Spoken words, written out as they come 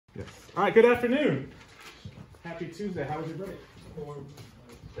Yes. All right, good afternoon. Happy Tuesday. How was your break? It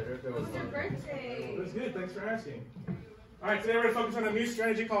was your birthday. It was good. Thanks for asking. All right, today we're going to focus on a new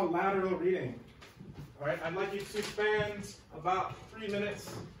strategy called lateral reading. All right, I'd like you to spend about 3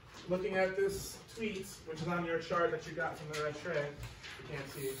 minutes looking at this tweet, which is on your chart that you got from the red tray. You can't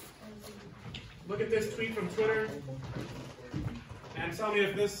see. Look at this tweet from Twitter and tell me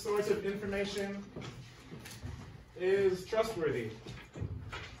if this source of information is trustworthy.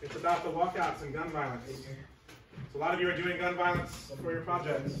 It's about the walkouts and gun violence. So a lot of you are doing gun violence for your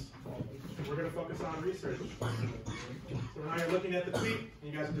projects. We're going to focus on research. So now you're looking at the tweet,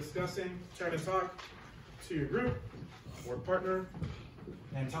 and you guys are discussing, trying to talk to your group or partner,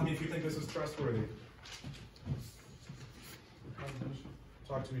 and tell me if you think this is trustworthy.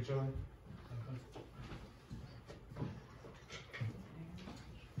 Talk to each other.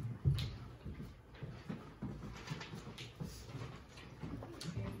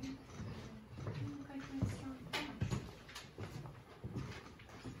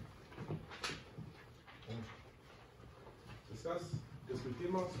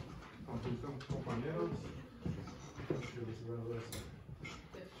 Discutimos con tus compañeros.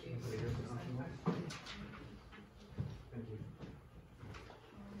 Thank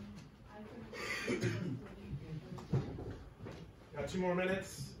you. Got 2 more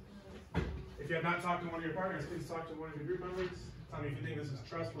minutes. If you have not talked to one of your partners, please talk to one of your group members. Tell me if you think this is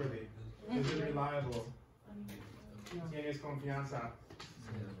trustworthy. Is it reliable? Tienes confianza.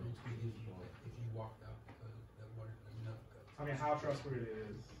 Tell me how trustworthy it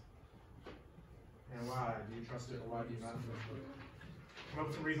is. And why. Do you trust it or why do you not trust it? Come up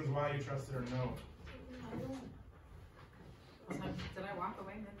with some reasons why you trust it or no. Did I walk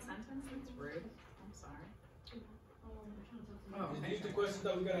away mid-sentence? That's rude. I'm sorry. Oh, these the questions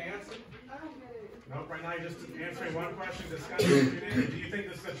that we gotta answer? Nope, right now you're just answering one question, discussing do you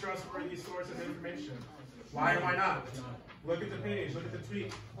think this is a trustworthy source of information? Why or why not? Look at the page, look at the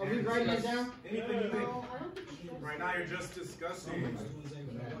tweet. Are we writing it down? Anything you think. Right now you're just discussing. Do you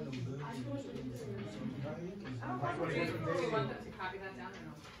want them to copy that down or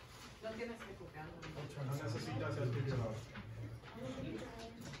no? No tienes que copiarlo. No necesitas escribirlo.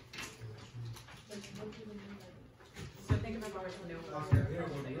 So think of it as a new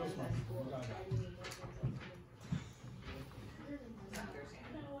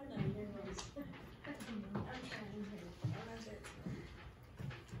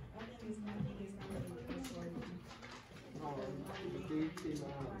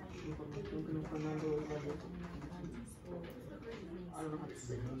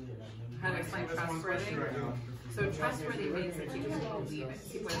How to explain trustworthy? So trustworthy means that you can believe it.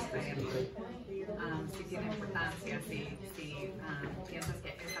 Si puedes creerlo. Si tiene importancia, si piensas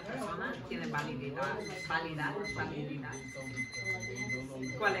que esa persona tiene valididad.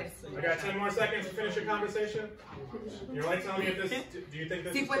 ¿Cuál es? I got 10 more seconds to finish your conversation. You're like telling me if this, do you think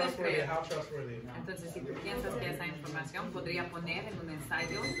this is trustworthy? How trustworthy? Entonces, si tú piensas que esa información podría poner en un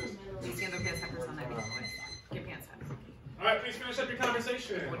ensayo diciendo que esa persona dijo eso. ¿Qué piensas? All right, please finish up your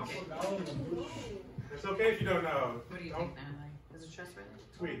conversation. It's okay if you don't know. What do you think, Natalie? Is it trustworthy?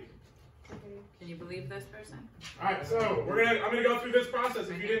 Tweak. Can you believe this person? All right, so I'm gonna go through this process.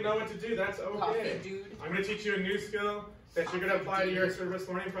 If you didn't know what to do, that's okay. Coffee, dude. I'm gonna teach you a new skill that you're gonna apply to your service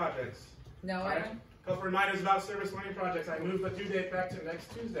learning projects. No, I don't. A couple reminders about service learning projects. I moved the due date back to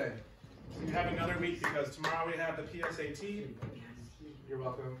next Tuesday. So you have another week because tomorrow we have the PSAT. You're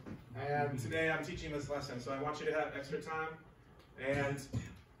welcome. And today I'm teaching this lesson, so I want you to have extra time. And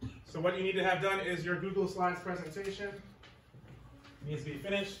so what you need to have done is your Google Slides presentation. It needs to be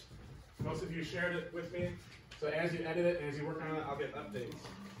finished. Most of you shared it with me. So as you edit it, as you work on it, I'll get updates.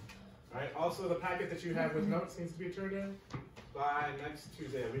 All right. Also, the packet that you have with notes needs to be turned in by next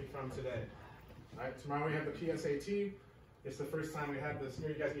Tuesday, a week from today. All right. Tomorrow we have the PSAT. It's the first time we have this here.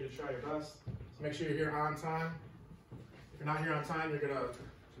 You guys need to try your best. So make sure you're here on time. If you're not here on time, you're gonna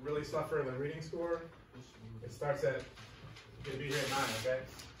really suffer the reading score. It starts at, you're gonna be here at 9, okay?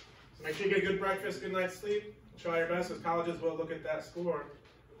 So make sure you get a good breakfast, good night's sleep. Try your best, because colleges will look at that score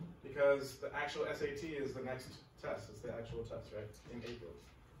because the actual SAT is the next test. It's the actual test, right? In April.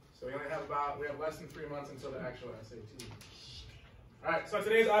 So we have less than 3 months until the actual SAT. All right, so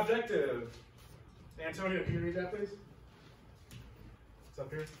today's objective. Antonio, can you read that, please? It's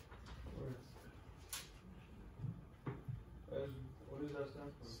up here. What does that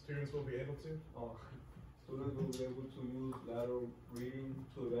stand for? Students will be able to. Students will be able to use lateral reading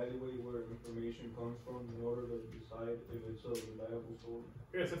to evaluate where information comes from in order to decide if it's a reliable source.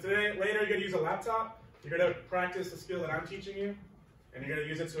 Good. So later you're going to use a laptop. You're going to practice the skill that I'm teaching you, and you're going to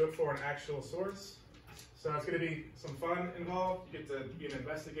use it for an actual source. So it's going to be some fun involved. You get to be an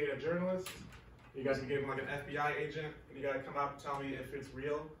investigative journalist. You guys can give them like an FBI agent, and you got to come out and tell me if it's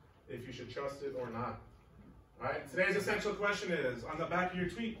real, if you should trust it or not. All right. Today's essential question is on the back of your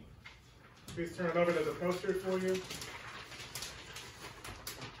tweet. Please turn it over to the poster for you. If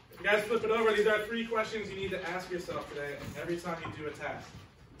you guys flip it over, these are 3 questions you need to ask yourself today every time you do a task.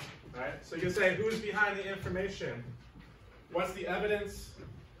 All right. So you can say, who's behind the information? What's the evidence?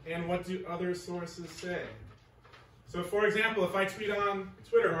 And what do other sources say? So for example, if I tweet on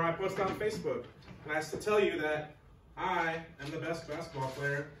Twitter or I post on Facebook, and I have to tell you that I am the best basketball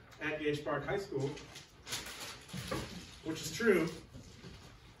player at Gage Park High School, which is true,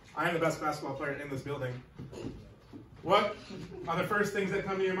 I am the best basketball player in this building. What are the first things that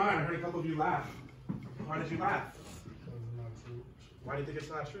come to your mind? I heard a couple of you laugh. Why did you laugh? Why do you think it's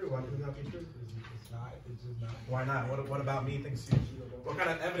not true? Why could it not be true? It's just not. Why not? What about me thinks you? What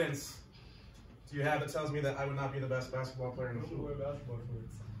kind of evidence do you have that tells me that I would not be the best basketball player in the school? Wear basketball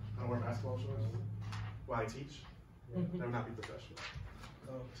shorts. I don't wear basketball shorts. Why I teach? That would not be professional.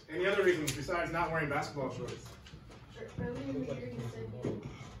 Any other reasons besides not wearing basketball shorts? Earlier in the year, you said you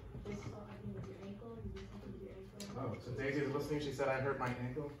just saw something with your ankle. You did something with your ankle. Oh, so Daisy is listening. She said I hurt my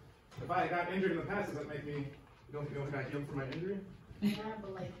ankle. If I got injured in the past, does that make me? You don't think I healed from my injury? Yeah,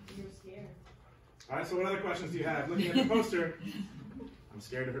 but like you're scared. All right. So what other questions do you have? Looking at the poster, I'm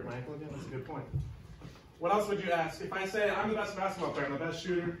scared to hurt my ankle again. That's a good point. What else would you ask? If I say I'm the best basketball player, I'm the best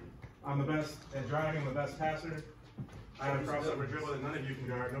shooter, I'm the best at driving, I'm the best passer, I have a crossover dribble that none of you can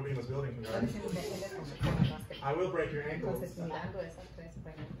guard, nobody in this building can guard. I will break your ankle.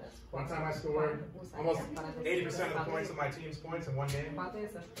 One time I scored almost 80% of the points of my team's points in one game.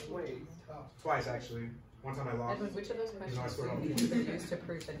 Twice, actually. One time I lost. Edwin, which of those questions I scored all the do you points. think used to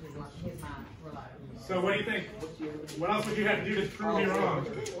prove that he's not reliable? So what do you think? What else would you have to do to prove me wrong?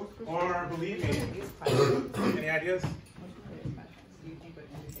 Or believe me? Any ideas?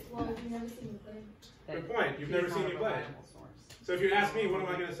 Well, you've never seen me play. Good point. You've never seen me play. So if you ask me, what am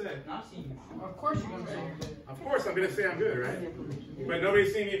I going to say? Of course you're gonna say good. Of course I'm going to say I'm good, right? But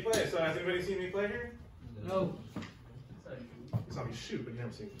nobody's seen me play. So has anybody seen me play here? No. You saw me shoot, but you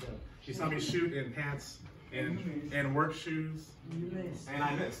never seen me play. You saw me shoot in pants and work shoes. And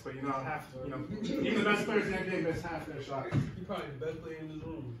I missed, but even the best players in the NBA miss half their shots. You're probably the best player in this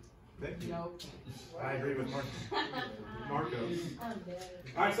room. Thank you. No. I agree with Marcos. I'm dead.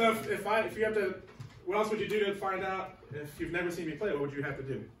 All right, so if you have to, what else would you do to find out if you've never seen me play? What would you have to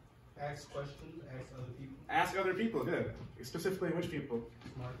do? Ask questions, ask other people. Ask other people. Good. Specifically, which people?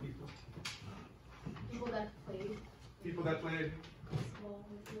 Smart people. People that played People that played basketball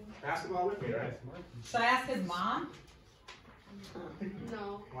with you. basketball with me, right? Smart people. Should I ask his mom?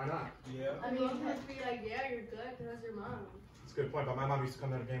 No. Why not? Yeah. I mean, you have to be like, yeah, you're good, because that's your mom. That's a good point. But my mom used to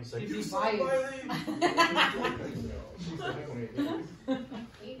come to the game and say, She's "You biased. somebody."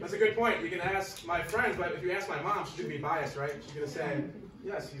 That's a good point. You can ask my friends, but if you ask my mom, she's gonna be biased, right? She's gonna say,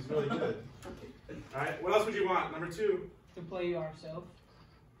 "Yes, he's really good." All right. What else would you want? Number 2. To play you ourselves.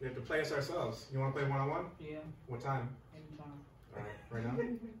 We have to play us ourselves. You want to play one-on-one? Yeah, What time? anytime. All right. Right now?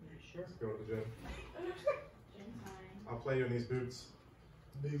 Sure. Let's go to the gym. Gym time. I'll play you in these boots.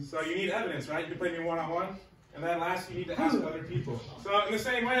 So you need evidence, right? You can play me one-on-one. And then last, you need to ask other people. So in the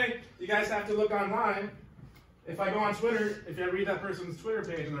same way, you guys have to look online. If I go on Twitter, if I read that person's Twitter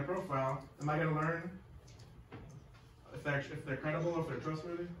page and their profile, am I going to learn if they're credible, if they're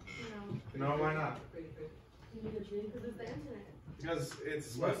trustworthy? No. No, why not? You need to read because it's the internet. Because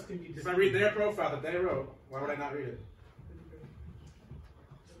it's what? If I read their profile that they wrote, why would I not read it?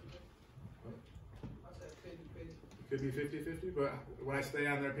 It could be 50-50, but would I stay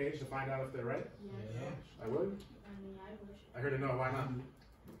on their page to find out if they're right? Yeah. I would. I mean, I wish. I heard a no. Why not?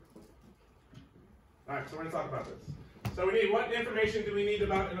 All right, so we're going to talk about this. So we need, what information do we need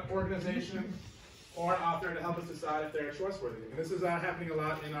about an organization or an author to help us decide if they're trustworthy? And this is happening a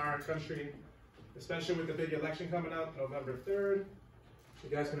lot in our country, especially with the big election coming up, November 3rd. You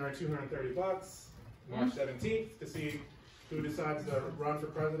guys can earn $230 March 17th to see who decides to run for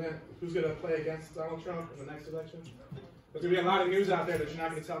president, who's going to play against Donald Trump in the next election. There's going to be a lot of news out there that you're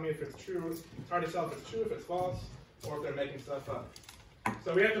not going to tell me if it's true. It's hard to tell if it's true, if it's false, or if they're making stuff up.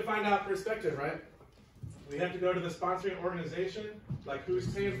 So we have to find out perspective, right? We have to go to the sponsoring organization, like who's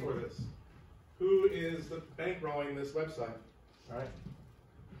paying for this? Who is the bankrolling this website, all right?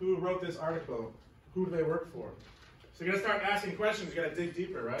 Who wrote this article? Who do they work for? So you're going to start asking questions, you got to dig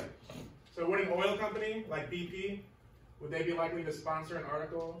deeper, right? So would an oil company like BP, would they be likely to sponsor an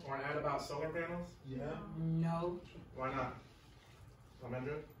article or an ad about solar panels? Yeah. No, Why not?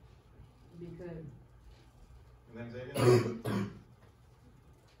 Almendra? because And then Xavier?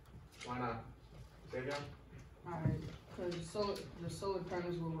 Why not? Say again? Alright, because the solar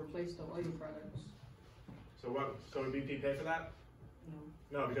panels will replace the oil products. So what? So would BP pay for that?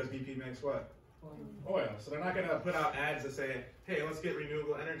 No. No, because BP makes what? Oil. Oil. So they're not going to put out ads that say, hey, let's get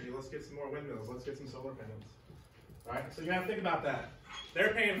renewable energy, let's get some more windmills, let's get some solar panels. Right? So you have to think about that.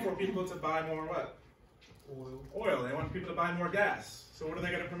 They're paying for people to buy more what? Oil. They want people to buy more gas. So what are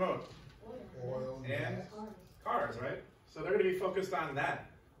they going to promote? Oil. And cars, right? So they're going to be focused on that.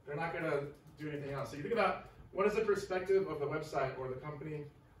 They're not going to do anything else. So you think about what is the perspective of the website or the company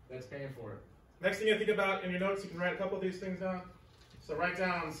that's paying for it. Next thing you think about in your notes, you can write a couple of these things down. So write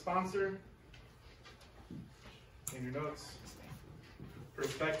down sponsor in your notes.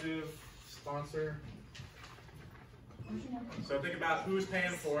 Perspective, sponsor. So think about who's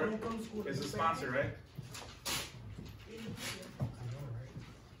paying for it. It's the sponsor, right?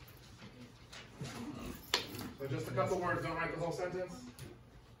 So just a couple words, don't write the whole sentence.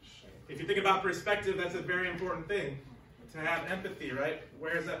 If you think about perspective, that's a very important thing. To have empathy, right?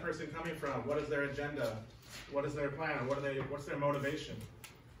 Where is that person coming from? What is their agenda? What is their plan? What's their motivation?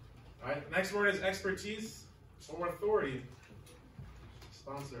 All right. Next word is expertise or authority.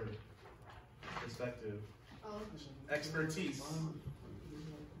 Sponsor. Perspective. Expertise.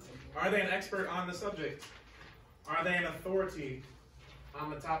 Are they an expert on the subject? Are they an authority on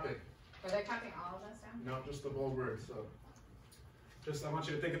the topic? Are they copying all of us down? No, just the bold words. So, just I want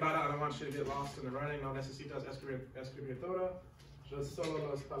you to think about it. I don't want you to get lost in the writing. No necesitas escribir todo. Just solo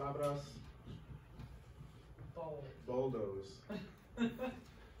las palabras. Boldos. All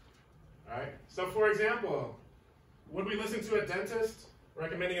right. So, for example, would we listen to a dentist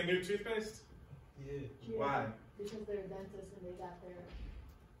recommending a new toothpaste? Yeah. Why? Because they're dentists and they got their,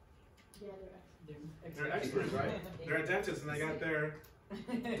 They're experts, right? They're a dentist and they got their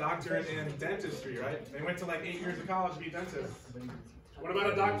doctorate in dentistry, right? They went to like 8 years of college to be dentists. What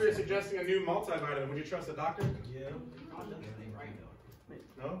about a doctor suggesting a new multivitamin? Would you trust a doctor? Yeah.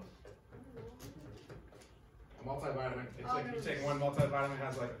 No? A multivitamin, it's like you take one multivitamin, it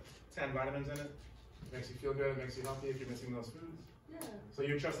has like 10 vitamins in it. Makes you feel good, it makes you healthy if you're missing those foods. yeah. So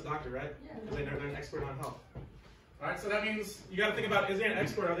you trust a doctor, right? Yeah. Because they're an expert on health. All right, so that means you got to think about, is there an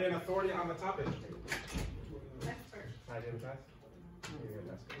expert? Are they an authority on the topic? Expert. I did a test.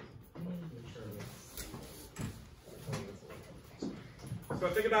 So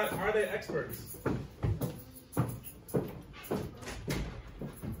think about, are they experts?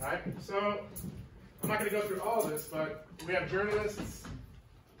 Alright, so I'm not going to go through all of this, but we have journalists,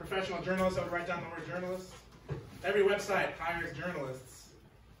 professional journalists. I would write down the word journalist. Every website hires journalists,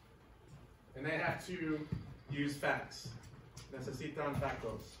 and they have to use facts. Necesitan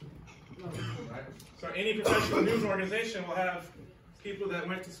factos. Right? So any professional news organization will have people that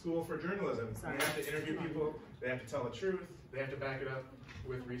went to school for journalism. They have to interview people, they have to tell the truth, they have to back it up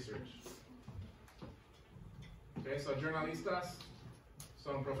with research. Okay, so jornalistas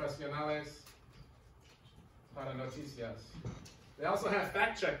son profesionales para noticias. They also have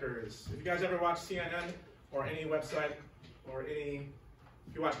fact checkers. If you guys ever watch CNN or any website or if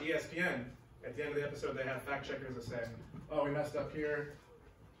you watch ESPN, at the end of the episode they have fact checkers that say, oh, we messed up here.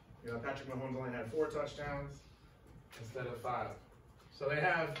 You know, Patrick Mahomes only had 4 touchdowns instead of 5. So they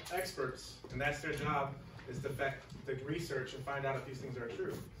have experts, and that's their job, is to research and find out if these things are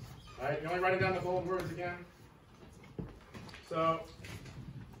true. All right, you only writing down the bold words again. So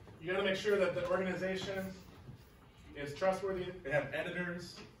you got to make sure that the organization is trustworthy. They have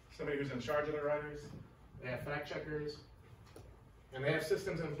editors, somebody who's in charge of the writers. They have fact checkers, and they have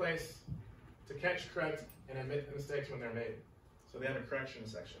systems in place to catch, correct, and admit mistakes when they're made. So they have a correction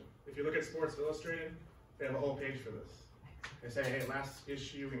section. If you look at Sports Illustrated, they have a whole page for this. They say, hey, last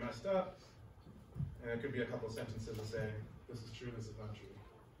issue we messed up, and it could be a couple of sentences that say, this is true, this is not true.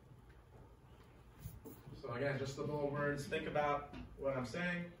 So again, just the bold words, think about what I'm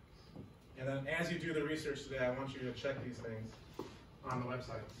saying, and then as you do the research today, I want you to check these things on the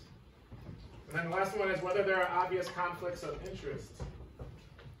websites. And then the last one is whether there are obvious conflicts of interest.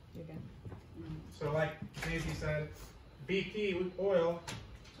 Okay. So like Daisy said, BP oil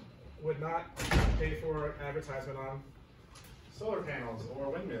would not pay for advertisement on solar panels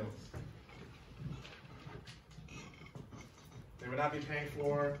or windmills. They would not be paying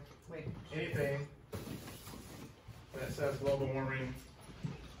for anything that says global warming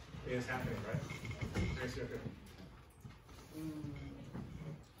is happening, right? Tracy, okay.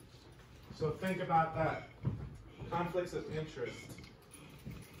 So think about that. Conflicts of interest.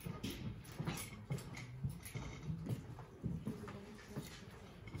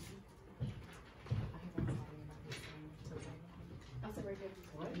 Also very good.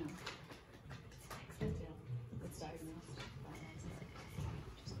 What? No. It's diagnosed.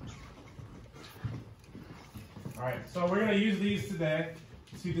 All right, so we're going to use these today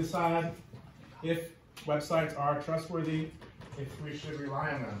to decide if websites are trustworthy, if we should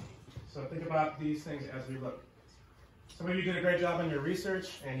rely on them. So think about these things as we look. Some of you did a great job on your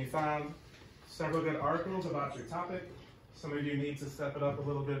research and you found several good articles about your topic. Some of you need to step it up a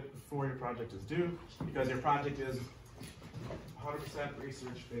little bit before your project is due because your project is 100%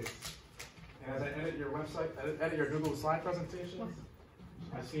 research based. And as I edit your website, edit your Google slide presentations,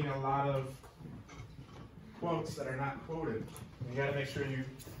 I've seen a lot of quotes that are not quoted. You got to make sure you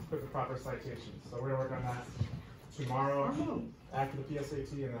put the proper citations. So we're going to work on that tomorrow after the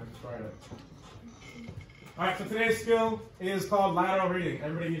PSAT and then Friday. All right, so today's skill is called lateral reading.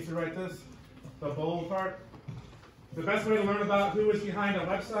 Everybody needs to write this, the bold part. The best way to learn about who is behind a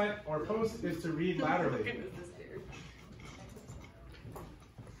website or post is to read laterally.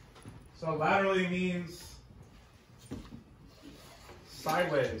 So laterally means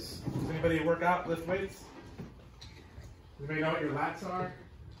sideways. Does anybody work out, lift weights? Does anybody know what your lats are?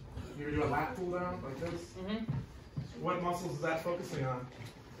 You ever do a lat pull down like this? Mm-hmm. What muscles is that focusing on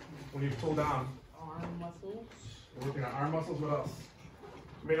when you pull down? Arm muscles. We're working on arm muscles. What else?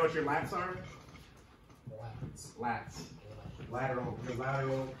 Anybody know what your lats are? Lats. Lateral. Your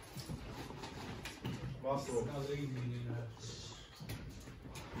lateral muscle.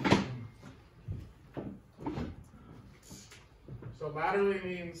 So laterally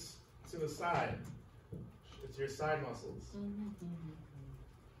means to the side. It's your side muscles.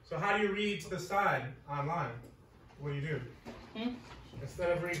 So how do you read to the side online? What do you do?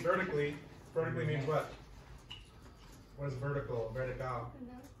 Instead of read vertically, vertically means what? What is vertical? Vertical.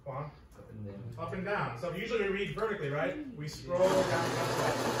 Juan? Up and down. So usually we read vertically, right? We scroll down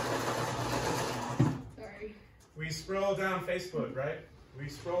Sorry. We scroll down Facebook, right? We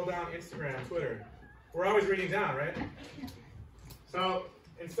scroll down Instagram, Twitter. We're always reading down, right? So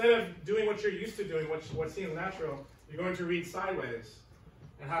instead of doing what you're used to doing, what seems natural, you're going to read sideways.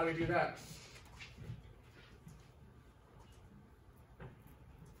 And how do we do that?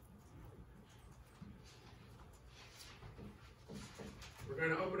 We're going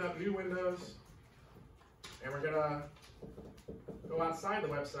to open up new windows, and we're going to go outside the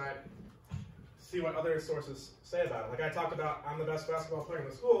website, see what other sources say about it. Like I talked about, I'm the best basketball player in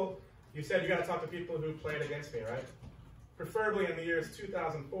the school. You said you got to talk to people who played against me, right? Preferably in the years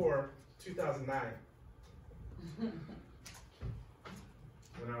 2004, 2009.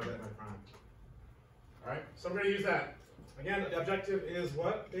 When I was at my prime. All right, so I'm going to use that. Again, the objective is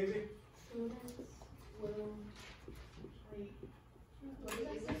what, Daisy? Students will,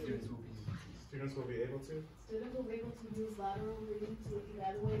 Students will be able to? Students will be able to use lateral reading to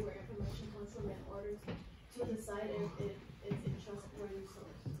evaluate where information comes from in order to decide if it's a trustworthy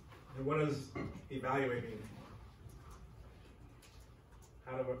source. And what does evaluate mean?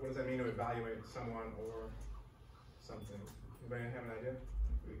 What does that mean to evaluate someone or something? Anybody have an idea?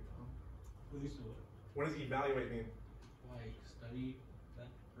 What does evaluate mean? Like study that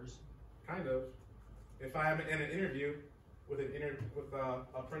person? Kind of. If I'm in an interview with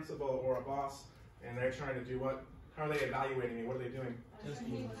a principal or a boss, and they're trying to do what? How are they evaluating me? What are they doing?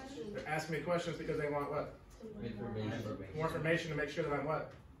 They're asking me questions because they want what? More information to make sure that I'm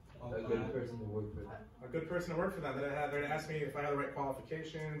what? A good person to work with. A good person to work for them. They're going to ask me if I have the right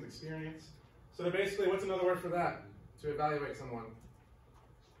qualifications, experience. So they're basically, what's another word for that? To evaluate someone?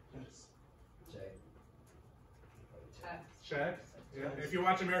 Check. Yeah. If you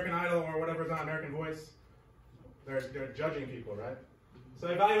watch American Idol or whatever's on American Voice, they're judging people, right? So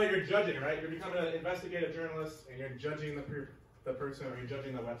evaluate your judging, right? You're becoming an investigative journalist and you're judging the person or you're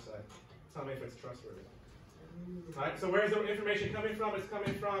judging the website. Tell me if it's trustworthy. All right, so where's the information coming from? It's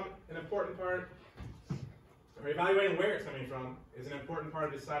coming from an important part, or evaluating where it's coming from is an important part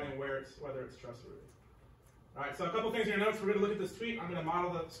of deciding whether it's trustworthy. All right, so a couple things in your notes. We're going to look at this tweet. I'm going to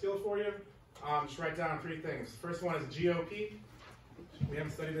model the skill for you. Just write down 3 things. First one is GOP. We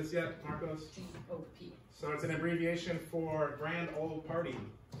haven't studied this yet, Marcos. GOP. So it's an abbreviation for Grand Old Party.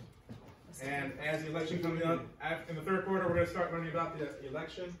 And as the election comes up, in the 3rd quarter, we're going to start learning about the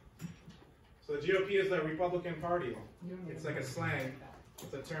election. So the GOP is the Republican Party. It's like a slang.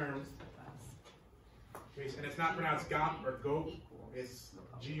 It's a term. And it's not pronounced GOP or GOP. It's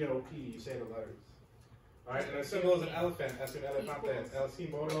GOP. You say the letters. All right, and the symbol is an elephant. That's an elefante. El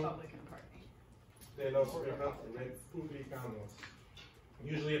símbolo de los republicanos.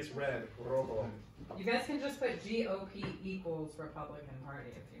 Usually it's red, rojo. You guys can just put GOP equals Republican Party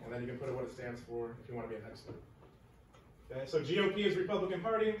if you And want. then you can put what it stands for if you want to be an expert. Okay, so GOP is Republican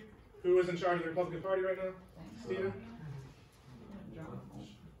Party. Who is in charge of the Republican Party right now? Steven?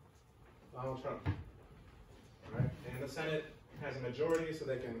 Donald Trump. All right, and the Senate has a majority, so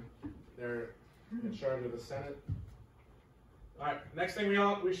they're in charge of the Senate. All right. Next thing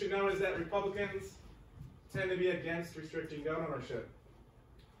we should know is that Republicans tend to be against restricting gun ownership.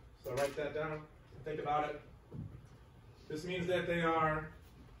 So write that down. Think about it. This means that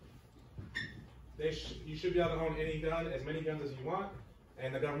you should be able to own any gun, as many guns as you want,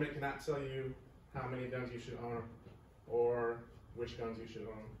 and the government cannot tell you how many guns you should own or which guns you should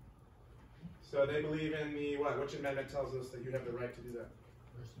own. So they believe in the what? Which amendment tells us that you have the right to do that?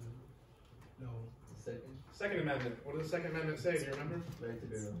 First Amendment? No. Second Amendment. What does the Second Amendment say? Do you remember? Right to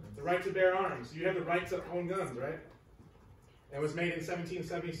bear arms. The right to bear arms. You have the right to own guns, right? It was made in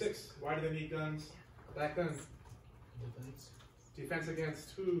 1776. Why do they need guns back then? Defense? Defense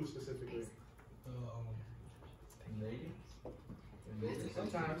against who specifically? Invaders?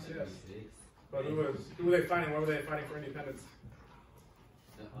 Sometimes, yes. But who were they fighting? What were they fighting for independence?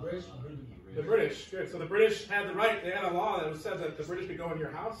 British? The British. Good. So the British had the right. They had a law that said that the British could go in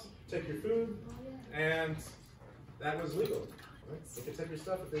your house, take your food, and that was legal. Right? They could take your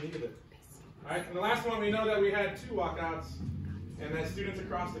stuff if they needed it. All right. And the last one, we know that we had 2 walkouts, and that students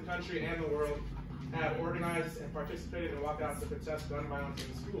across the country and the world have organized and participated in walkouts to protest gun violence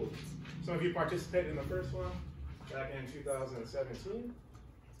in schools. Some of you participated in the first one back in 2017,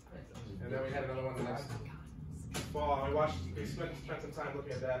 and then we had another one the next fall. We spent some time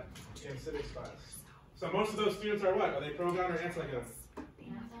looking at that in civics class. So most of those students are what? Are they pro-gun or anti-gun?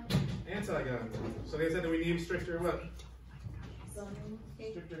 Anti-gun. So they said that we need stricter what?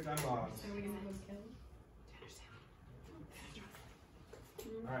 Stricter gun laws.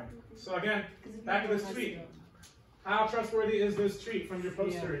 Alright, so again, back to this tweet. How trustworthy is this tweet from your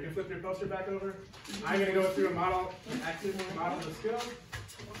poster? You can flip your poster back over. I'm going to go through a model, active model of the skill.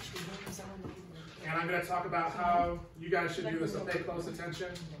 And I'm going to talk about how you guys should do this. So pay close attention.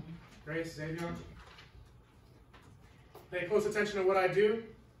 Grace, Xavier. Pay close attention to what I do,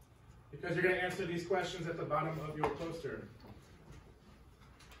 because you're going to answer these questions at the bottom of your poster.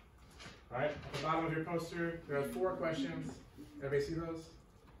 Alright, at the bottom of your poster, there are 4 questions. Everybody see those?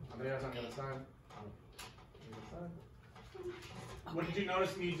 There's on the other side. What did you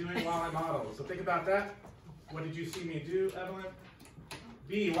notice me doing while I modeled? So think about that. What did you see me do, Evelyn?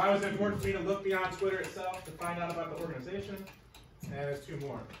 B, why was it important for me to look beyond Twitter itself to find out about the organization? And there's 2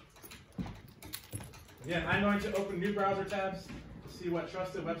 more. Again, I'm going to open new browser tabs to see what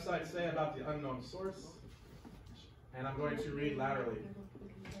trusted websites say about the unknown source. And I'm going to read laterally.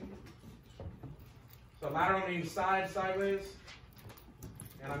 So lateral means side, sideways.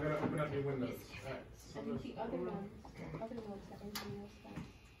 And I'm going to open up new windows. All right. I think the other ones that everybody else got.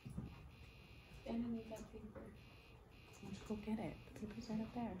 Underneath that paper. Why don't you go get it? The paper's right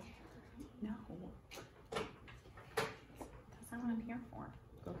up there. No. That's not what I'm here for.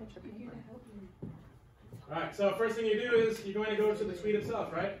 Go get your paper. Alright, so first thing you do is you're going to go to the tweet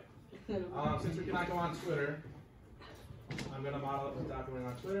itself, right? Since we cannot go on Twitter, I'm going to model it without going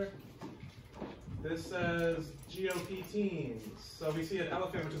on Twitter. This says GOP teens. So we see an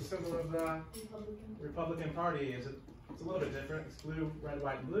elephant, which is a symbol of the Republican Party. It's a little bit different. It's blue, red,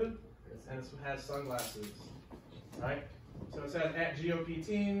 white, and blue. And it has sunglasses. Right? So it says at GOP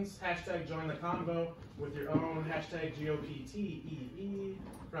teens, hashtag join the convo with your own hashtag GOPTEE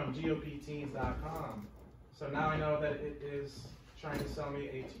from GOPteens.com. So now I know that it is trying to sell me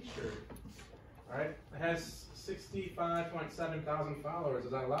a t-shirt. Alright? It has 65.7 thousand followers.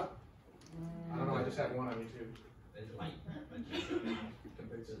 Is that a lot? I don't know, I just had one on YouTube.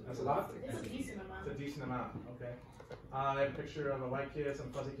 That's a lot? It's a decent amount. It's a decent amount, okay. I have a picture of a white kid, some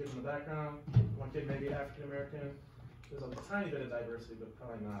fuzzy kids in the background. One kid may be African American. There's a tiny bit of diversity, but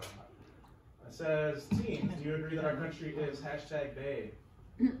probably not a lot. It says, teens, do you agree that our country is hashtag bae?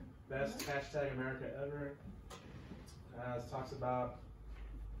 Best hashtag America ever. It talks about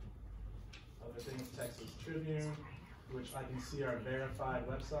other things, Texas Tribune, which I can see are verified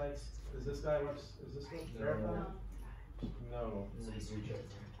websites. Is this guy verified? No.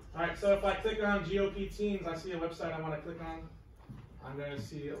 Alright, so if I click on GOP Teens, I see a website I want to click on. I'm going to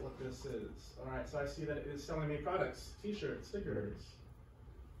see what this is. Alright, so I see that it is selling me products, t-shirts, stickers.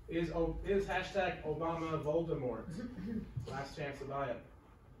 Is hashtag Obama Voldemort. Last chance to buy it.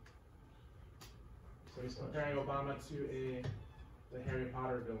 So he's comparing Obama to the Harry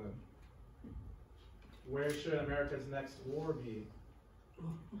Potter villain. Where should America's next war be?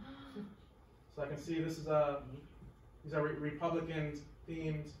 So I can see this is these are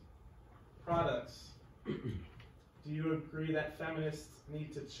Republican-themed products. Do you agree that feminists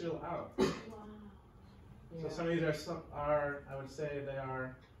need to chill out? Wow. So some of these are I would say they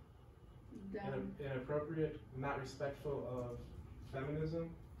are inappropriate, not respectful of feminism.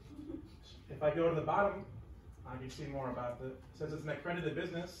 If I go to the bottom, I can see more about it. It says it's an accredited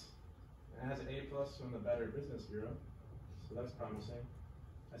business. It has an A+ from the Better Business Bureau. So that's promising.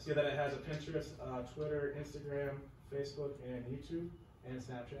 I see that it has a Pinterest, Twitter, Instagram, Facebook, and YouTube, and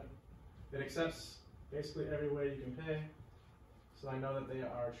Snapchat. It accepts basically every way you can pay. So I know that they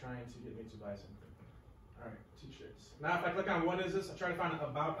are trying to get me to buy something. All right, t-shirts. Now if I click on what is this, I try to find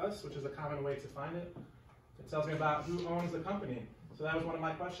about us, which is a common way to find it. It tells me about who owns the company. So that was one of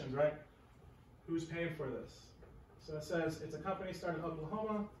my questions, right? Who's paying for this? So it says it's a company started in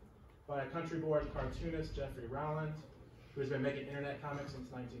Oklahoma by a country boy cartoonist, Jeffrey Rowland, who has been making internet comics since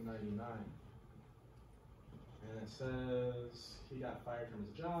 1999. And it says he got fired from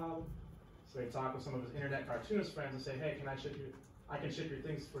his job. So he talked with some of his internet cartoonist friends and say, hey, I can ship your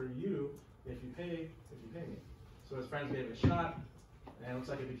things for you if you pay me. So his friends gave it a shot, and it looks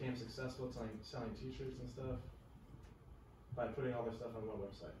like it became successful selling t-shirts and stuff by putting all their stuff on one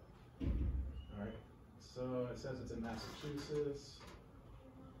website. All right, so it says it's in Massachusetts,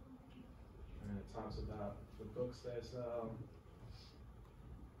 and it talks about the books they sell.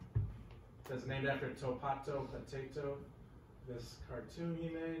 It says named after Topato Potato, this cartoon he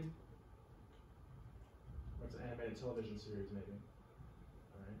made. Or it's an animated television series, maybe.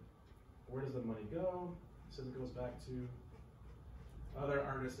 All right. Where does the money go? It says it goes back to other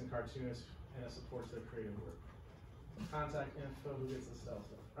artists and cartoonists, and it supports their creative work. Contact info, who gets to sell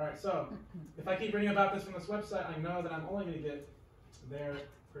stuff. All right, so if I keep reading about this from this website, I know that I'm only going to get their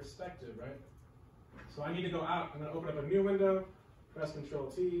perspective, right? So I need to go out. I'm going to open up a new window, press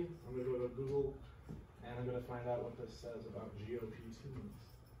Control-T. I'm going to go to Google, and I'm going to find out what this says about GOP teams.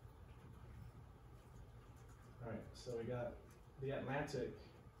 All right, so we got The Atlantic,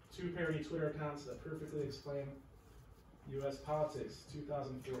 2 parody Twitter accounts that perfectly explain U.S. politics,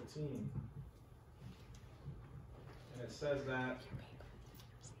 2014. And it says that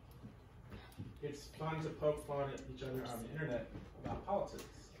it's fun to poke fun at each other on the internet about politics.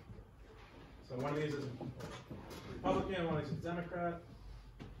 So one of these is Republican, one of these is Democrat.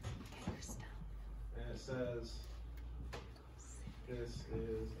 And it says this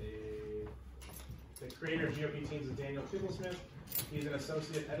is the creator of GOP Teams is Daniel Kibblesmith. He's an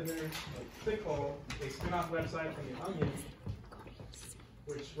associate editor of Clickhole, a spin-off website from The Onion,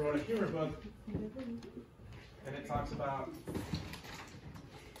 which wrote a humor book, and it talks about,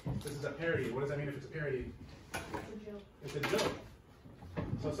 this is a parody. What does that mean if it's a parody? It's a joke. It's a joke.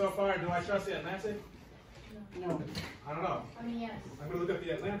 So far, do I trust The Atlantic? No. I don't know. I mean, yes. I'm going to look up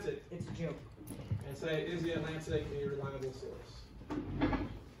The Atlantic It's a joke. and say, is The Atlantic a reliable source?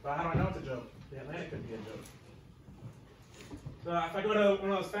 But how do I know it's a joke? The Atlantic could be a joke. So if I go to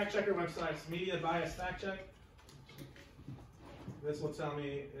one of those fact checker websites, Media Bias Fact Check, this will tell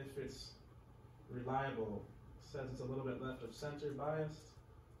me if it's reliable. It says it's a little bit left of center biased,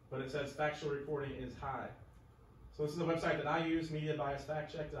 but it says factual reporting is high. So this is a website that I use,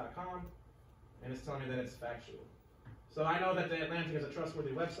 mediabiasfactcheck.com, and it's telling me that it's factual. So I know that The Atlantic is a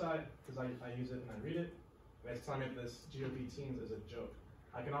trustworthy website because I use it and I read it, and it's telling me that this GOP Teens is a joke.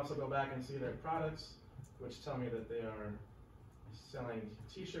 I can also go back and see their products, which tell me that they are selling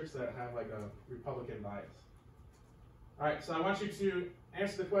t-shirts that have like a Republican bias. All right, so I want you to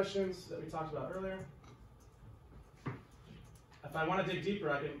answer the questions that we talked about earlier. If I want to dig deeper,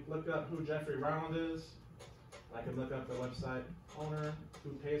 I can look up who Jeffrey Rowland is. I can look up the website owner,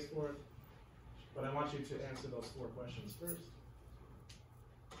 who pays for it. But I want you to answer those 4 questions first.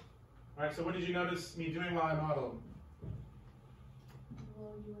 All right, so what did you notice me doing while I modeled?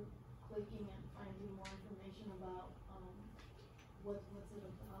 Well, you were clicking and finding more information about what's it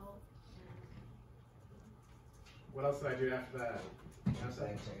about. What else did I do after that? Fact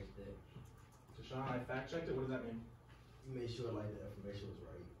checked it. Deshaun, I fact checked it. What does that mean? You made sure like the information was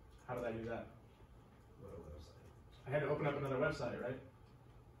right. How did I do that? What a website. I had to open up another website, right?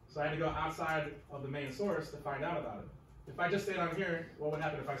 So I had to go outside of the main source to find out about it. If I just stayed on here, what would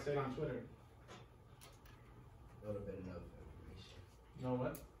happen if I stayed on Twitter? There would have been enough information. No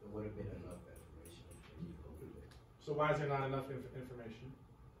what? There would have been enough information for you to believe it. So why is there not enough information?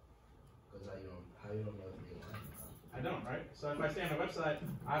 Because how you don't know if they lying. I don't, right? So if I stay on the website,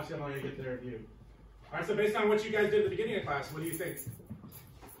 obviously I'm only going to get their view. All right, so based on what you guys did at the beginning of class, what do you think?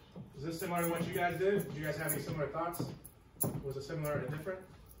 Is this similar to what you guys did? Did you guys have any similar thoughts? Was it similar or different?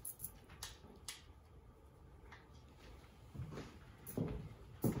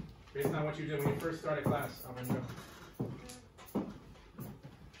 Based on what you did when you first started class, I'm going to know.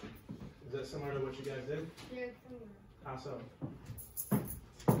 Is that similar to what you guys did? Yeah, similar. How so?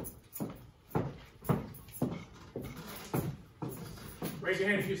 Raise your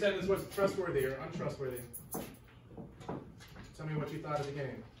hand if you said this was trustworthy or untrustworthy. Tell me what you thought at the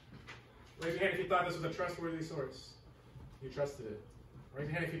beginning. Raise your hand if you thought this was a trustworthy source. You trusted it. Raise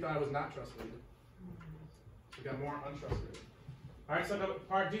your hand if you thought it was not trustworthy. We got more untrustworthy. All right, so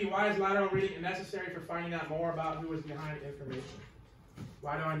part D, why is lateral reading necessary for finding out more about who is behind information?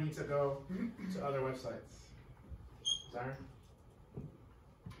 Why do I need to go to other websites? Siren?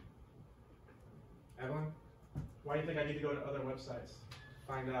 Evelyn? Why do you think I need to go to other websites to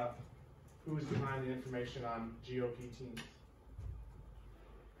find out who's behind the information on GOP teams?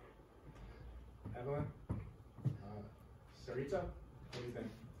 Evelyn? Sarita? What do you think?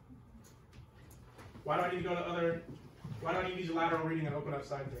 Why do I need to go to other, why do I need to use lateral reading and open up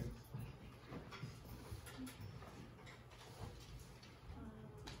side things?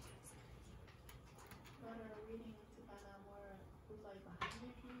 Lateral reading to find out more who's like behind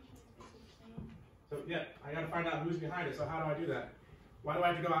the information, is what you're saying? So yeah, I gotta find out who's behind it, so how do I do that? Why do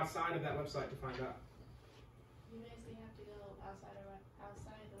I have to go outside of that website to find out? You basically have to go outside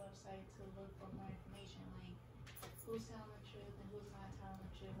the website to look for more information, like who's telling the truth and who's not telling the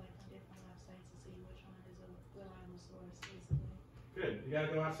truth, like on different websites to see which one is a reliable source, basically. Good, you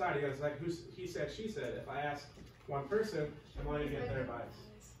gotta go outside, you gotta, like, who's he said, she said. If I ask one person, I'm only gonna get their bias.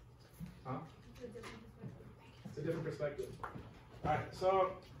 Huh? It's a different perspective. Alright,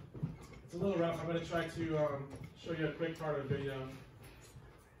 so, it's a little rough. I'm gonna try to show you a quick part of the video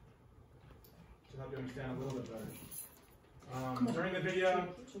to help you understand a little bit better. During the video,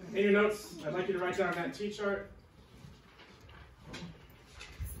 in your notes, I'd like you to write down that T-chart.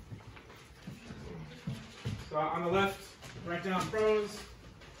 So on the left, write down pros.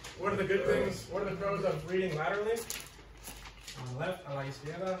 What are the good things? What are the pros of reading laterally? On the left, a la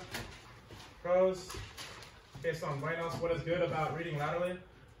izquierda. Pros, based on buenos, what is good about reading laterally?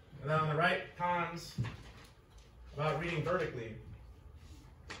 And then on the right, cons, about reading vertically.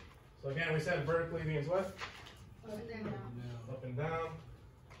 So again, we said vertically means what? Up and down. Up and down.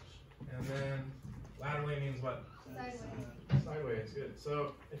 And then laterally means what? Sideways. Sideways, good.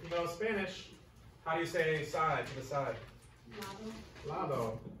 So if you know Spanish, how do you say side to the side?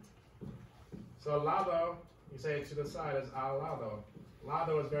 Lado. So lado, you say to the side is al lado.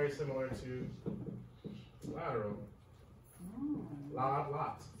 Lado is very similar to lateral.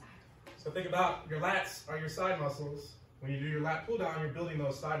 Lot. So think about your lats are your side muscles. When you do your lat pull down, you're building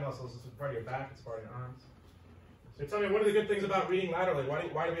those side muscles. This is part of your back, it's part of your arms. So tell me, what are the good things about reading laterally? Why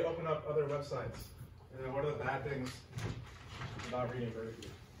do we open up other websites? And then what are the bad things about reading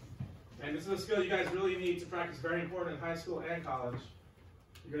vertically? And this is a skill you guys really need to practice, very important in high school and college.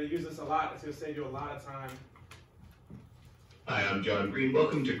 You're going to use this a lot. It's going to save you a lot of time. Hi, I'm John Green.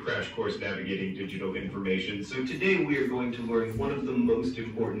 Welcome to Crash Course Navigating Digital Information. So today we are going to learn one of the most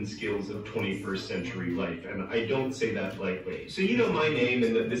important skills of 21st century life, and I don't say that lightly. So you know my name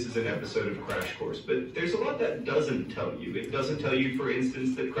and that this is an episode of Crash Course, but there's a lot that doesn't tell you. It doesn't tell you, for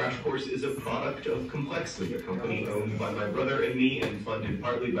instance, that Crash Course is a product of Complexly, a company owned by my brother and me and funded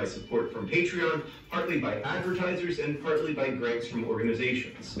partly by support from Patreon, partly by advertisers, and partly by grants from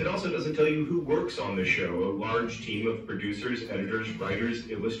organizations. It also doesn't tell you who works on the show, a large team of producers, editors, writers,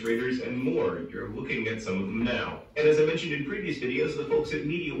 illustrators, and more. You're looking at some of them now. And as I mentioned in previous videos, the folks at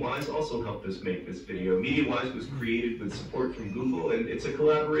MediaWise also helped us make this video. MediaWise was created with support from Google, and it's a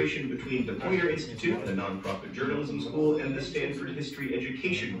collaboration between the Poynter Institute, a nonprofit journalism school, and the Stanford History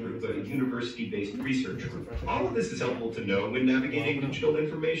Education Group, a university-based research group. All of this is helpful to know when navigating digital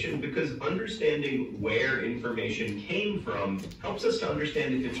information because understanding where information came from helps us to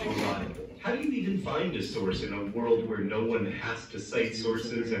understand if it's reliable. How do you even find a source in a world where no one has to cite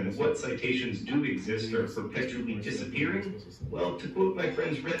sources and what citations do exist are perpetually disappearing? Well, to quote my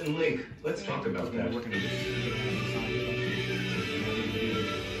friends Rhett and Link, let's talk about that.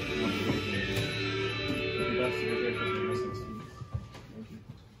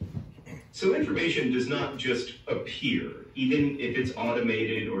 So information does not just appear, even if it's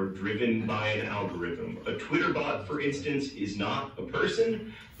automated or driven by an algorithm. A Twitter bot, for instance, is not a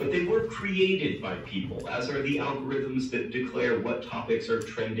person, but they were created by people, as are the algorithms that declare what topics are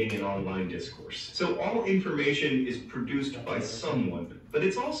trending in online discourse. So all information is produced by someone, but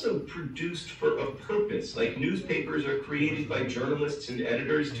it's also produced for a purpose. Like newspapers are created by journalists and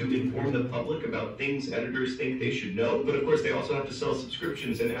editors to inform the public about things editors think they should know, but of course they also have to sell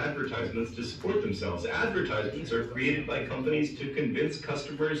subscriptions and advertisements to support themselves. Advertisements are created by companies to convince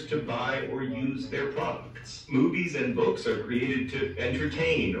customers to buy or use their products. Movies and books are created to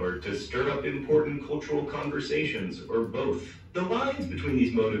entertain or to stir up important cultural conversations, or both. The lines between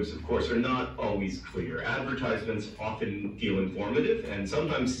these motives, of course, are not always clear. Advertisements often feel informative and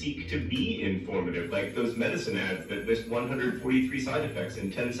sometimes seek to be informative, like those medicine ads that list 143 side effects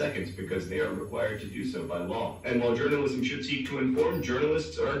in 10 seconds because they are required to do so by law. And while journalism should seek to inform,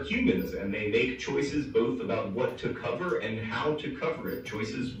 journalists are humans and they make choices both about what to cover and how to cover it,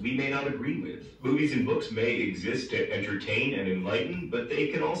 choices we may not agree with. Movies and books may exist to entertain and enlighten, but they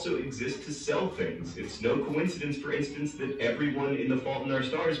can also exist to sell things. It's no coincidence, for instance, that everyone in the Fault in Our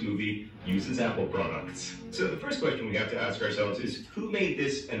Stars movie uses Apple products. So the first question we have to ask ourselves is, who made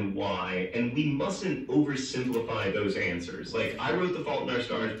this and why? And we mustn't oversimplify those answers. Like, I wrote The Fault in Our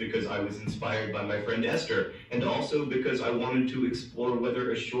Stars because I was inspired by my friend Esther, and also because I wanted to explore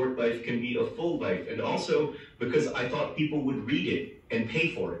whether a short life can be a full life, and also because I thought people would read it and pay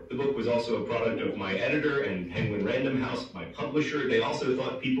for it. The book was also a product of my editor and Penguin Random House, my publisher. They also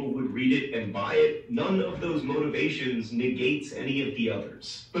thought people would read it and buy it. None of those motivations negates any of the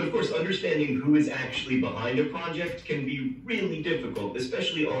others. But of course, understanding who is actually behind a project can be really difficult,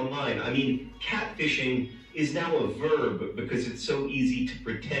 especially online. I mean, catfishing is now a verb because it's so easy to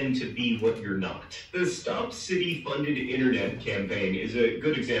pretend to be what you're not. The Stop City Funded Internet campaign is a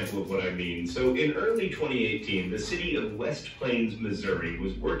good example of what I mean. So in early 2018, the city of West Plains, Missouri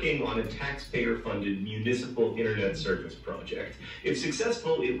was working on a taxpayer-funded municipal internet service project. If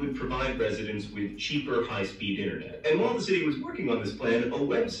successful, it would provide residents with cheaper high-speed internet. And while the city was working on this plan, a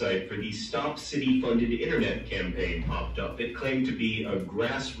website for the Stop City Funded Internet campaign popped up. It claimed to be a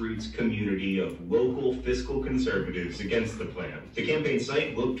grassroots community of local fiscal conservatives against the plan. The campaign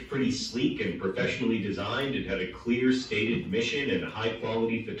site looked pretty sleek and professionally designed. It had a clear stated mission and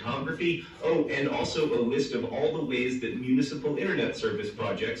high-quality photography. Oh, and also a list of all the ways that municipal internet service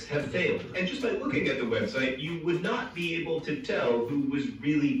projects have failed. And just by looking at the website, you would not be able to tell who was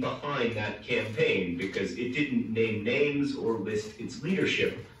really behind that campaign because it didn't name names or list its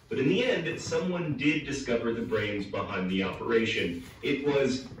leadership. But in the end, someone did discover the brains behind the operation. It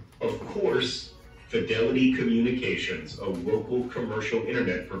was, of course, Fidelity Communications, a local commercial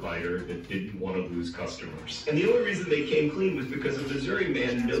internet provider that didn't want to lose customers. And the only reason they came clean was because a Missouri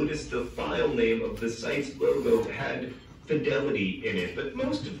man noticed the file name of the site's logo had Fidelity in it. But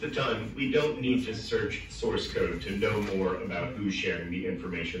most of the time, we don't need to search source code to know more about who's sharing the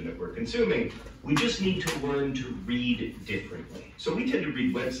information that we're consuming. We just need to learn to read differently. So we tend to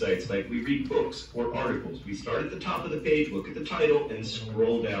read websites like we read books or articles. We start at the top of the page, look at the title, and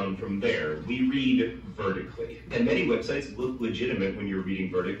scroll down from there. We read vertically. And many websites look legitimate when you're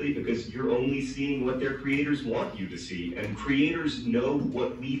reading vertically because you're only seeing what their creators want you to see. And creators know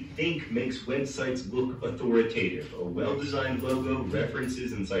what we think makes websites look authoritative. A well-designed logo,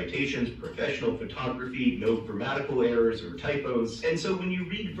 references and citations, professional photography, no grammatical errors or typos. And so when you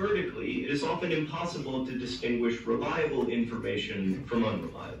read vertically, it is often impossible to distinguish reliable information from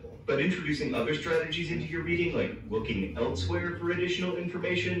unreliable. But introducing other strategies into your reading, like looking elsewhere for additional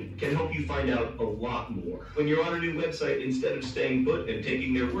information, can help you find out a lot more. When you're on a new website, instead of staying put and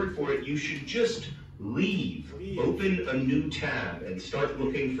taking their word for it, you should just leave. Open a new tab and start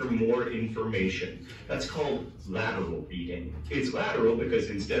looking for more information. That's called lateral reading. It's lateral because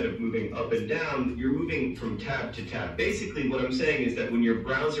instead of moving up and down, you're moving from tab to tab. Basically, what I'm saying is that when your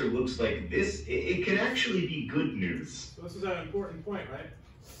browser looks like this, it can actually be good news. So this is an important point, right?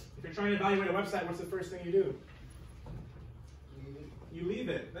 If you're trying to evaluate a website, what's the first thing you do? You leave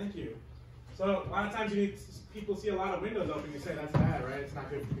it. Thank you. So a lot of times people see a lot of windows open, you say that's bad, right? It's not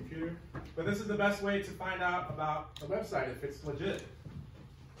good for the computer. But this is the best way to find out about a website if it's legit.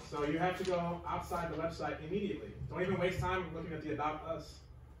 So you have to go outside the website immediately. Don't even waste time looking at the About Us,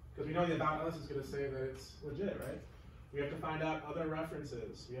 because we know the About Us is going to say that it's legit, right? We have to find out other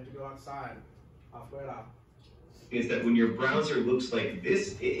references. We have to go outside, afuera. Is that when your browser looks like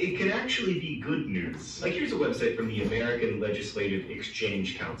this, it can actually be good news. Like, here's a website from the American Legislative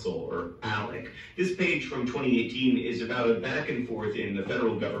Exchange Council, or ALEC. This page from 2018 is about a back and forth in the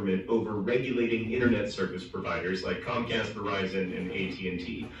federal government over regulating internet service providers like Comcast, Verizon, and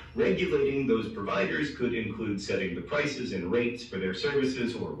AT&T. Regulating those providers could include setting the prices and rates for their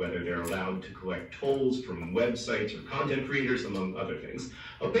services, or whether they're allowed to collect tolls from websites or content creators, among other things.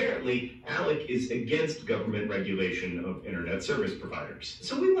 Apparently, ALEC is against government regulation of internet service providers.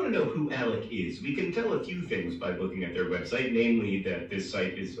 So we want to know who ALEC is. We can tell a few things by looking at their website, namely that this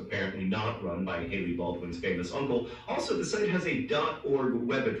site is apparently not run by Haley Baldwin's famous uncle. Also, the site has a .org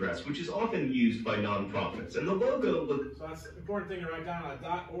web address, which is often used by nonprofits. And the logo looks... So that's an important thing to write down.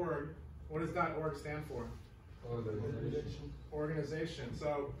 .org. What does .org stand for? Organization. Organization.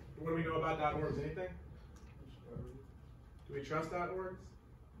 So what do we know about .orgs? Anything? Do we trust .orgs?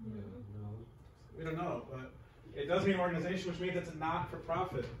 Yeah, no. We don't know, but It does mean organization, which means it's a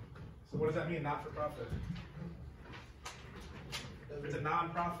not-for-profit. So what does that mean, not-for-profit? If it's a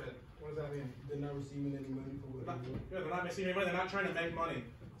non-profit, what does that mean? They're not receiving any money for what they do. They're not receiving any money. They're not trying to make money.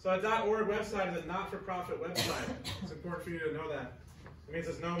 So a .org website is a not-for-profit website. It's important for you to know that. It means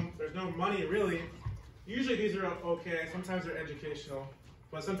there's no money really. Usually these are okay. Sometimes they're educational,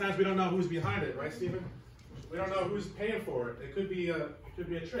 but sometimes we don't know who's behind it, right, Stephen? We don't know who's paying for it. It could be a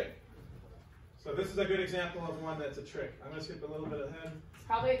trick. So this is a good example of one that's a trick. I'm going to skip a little bit ahead. It's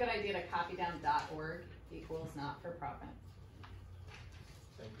probably a good idea to copy down .org equals not for profit.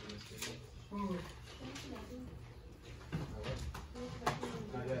 Thank you, Ms. Stephen.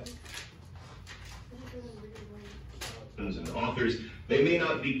 Not yet. And authors, they may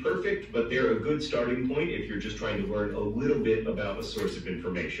not be perfect, but they're a good starting point if you're just trying to learn a little bit about a source of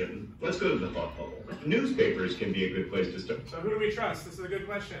information. Let's go to the thought bubble. Newspapers can be a good place to start. So who do we trust? This is a good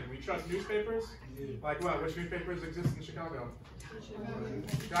question. We trust newspapers? Like what? Which newspapers exist in Chicago?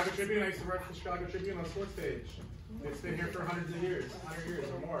 Chicago Tribune. I used to work for Chicago Tribune on sports page. It's been here for hundreds of years, 100 years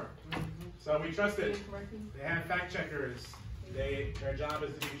or more. So we trust it. They have fact checkers. Their job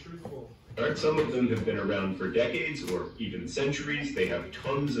is to be truthful. Some of them have been around for decades or even centuries. They have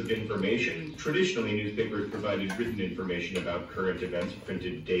tons of information. Traditionally, newspapers provided written information about current events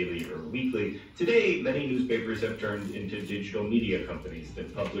printed daily or weekly. Today, many newspapers have turned into digital media companies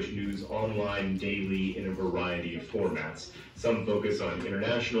that publish news online daily in a variety of formats. Some focus on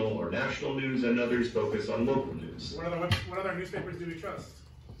international or national news, and others focus on local news. What other newspapers do we trust?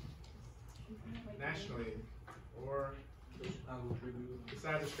 Nationally, or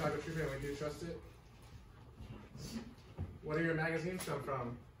besides the Chicago Tribune, we do trust it. What do your magazines come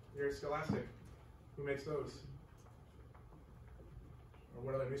from? Your Scholastic. Who makes those? Or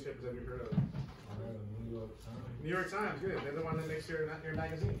what other newspapers have you heard of? New York Times. New York Times, good. They're the one that makes your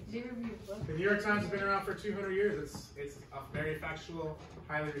magazines. The New York Times has been around for 200 years. It's a very factual,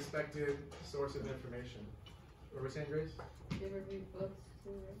 highly respected source of information. What were we saying, Grace? Do you ever read books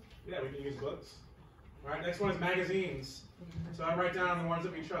too, right? Yeah, we can use books. All right, next one is magazines. So I write down the ones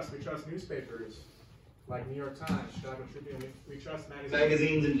that we trust. We trust newspapers, like New York Times, Chicago Tribune. We trust magazines.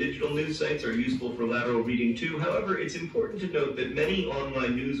 Magazines and digital news sites are useful for lateral reading too. However, it's important to note that many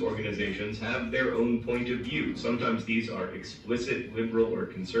online news organizations have their own point of view. Sometimes these are explicit liberal or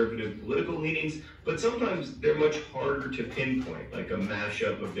conservative political leanings, but sometimes they're much harder to pinpoint, like a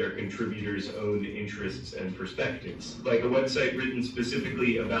mashup of their contributors' own interests and perspectives. Like a website written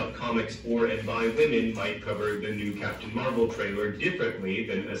specifically about comics for and by women might cover the new Captain Marvel trailer differently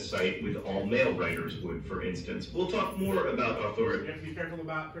than a site with all male writers would, for instance. We'll talk more about authority. You have to be careful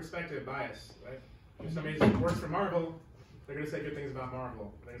about perspective bias, right? If somebody works for Marvel, they're going to say good things about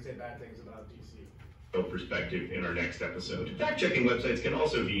Marvel. They're going to say bad things about DC. Perspective in our next episode. Fact-checking websites can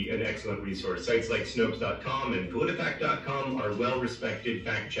also be an excellent resource. Sites like Snopes.com and PolitiFact.com are well-respected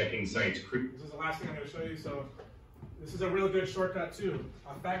fact-checking sites. This is the last thing I'm going to show you. So this is a really good shortcut too.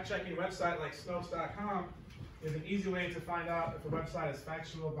 A fact-checking website like Snopes.com is an easy way to find out if a website is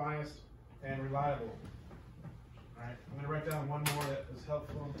factual, biased, and reliable. All right, I'm going to write down one more that is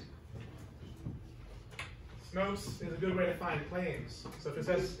helpful. Snopes is a good way to find claims. So if it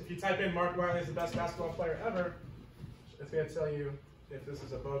says, if you type in Mark Wiley is the best basketball player ever, it's going to tell you if this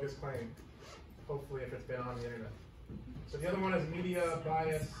is a bogus claim. Hopefully, if it's been on the internet. So the other one is media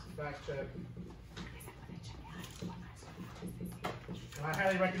bias fact check. And I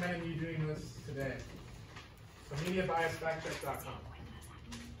highly recommend you doing this today. So mediabiasfactcheck.com.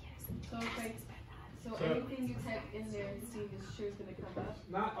 So anything you type in there, you see is sure it's gonna come up?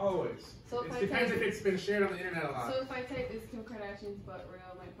 Not always. So it depends if it's been shared on the internet a lot. So if I type is Kim Kardashian's butt real,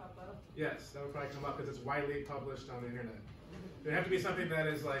 it might pop up? Yes, that would probably come up because it's widely published on the internet. It would have to be something that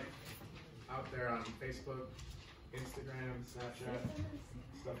is like out there on Facebook, Instagram, Snapchat,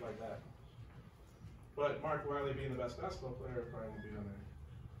 stuff like that. But Mark Wiley being the best basketball player probably won't be on there.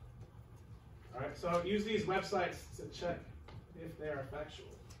 All right, so use these websites to check if they are factual.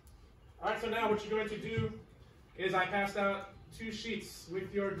 All right, so now what you're going to do is I passed out 2 sheets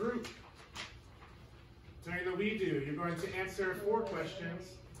with your group. During the We Do, you're going to answer 4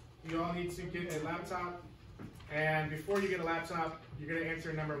 questions. You all need to get a laptop, and before you get a laptop, you're going to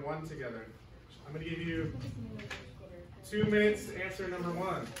answer number 1 together. I'm going to give you 2 minutes to answer number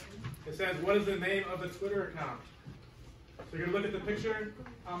 1. It says, what is the name of the Twitter account? So you're going to look at the picture,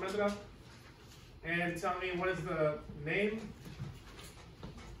 and tell me what is the name.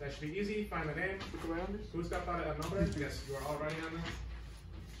 That should be easy. Find the name. Who's got a number? Yes, you are all writing on this.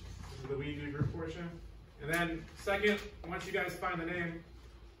 This is the We Do group portion. And then second, once you guys find the name,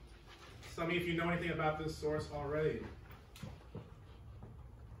 tell me if you know anything about this source already.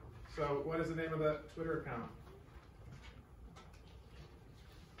 So what is the name of the Twitter account?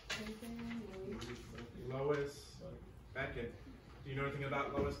 Lois Beckett. Do you know anything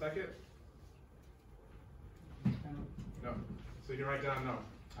about Lois Beckett? No. So you can write down no.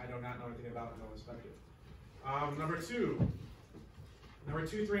 I do not know anything about Lois Beckett. Number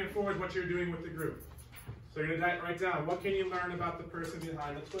 2, 3, and 4 is what you're doing with the group. So you're going to write down, what can you learn about the person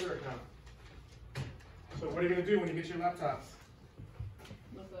behind the Twitter account? So what are you going to do when you get your laptops?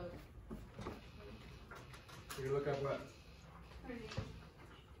 Look up. You're going to look up what?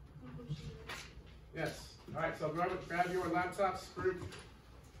 Yes. All right, so grab your laptops, group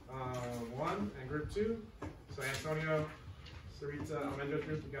 1 and group 2. So Antonio, Sarita, Almendra's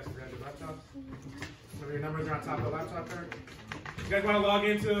group, you guys can grab your laptops. Remember your numbers are on top of the laptop there. You guys want to log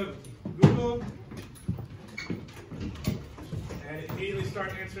into Google and immediately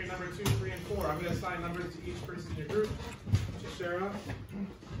start answering number 2, 3, and 4. I'm going to assign numbers to each person in your group to share out.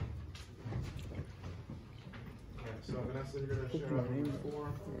 Okay, so Vanessa, you're going to share out number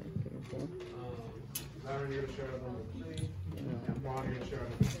 4. Larry, you're going to share out number 3. And Juan, you're going to share out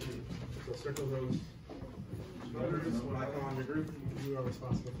number 2. So circle those numbers. When I come on your group, you are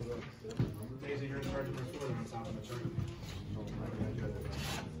responsible for those. Daisy, you're in charge of recording on top of the chart.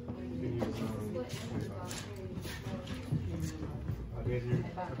 You can use Daisy, you're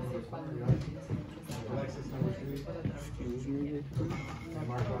number 4. Alexis, number 3. And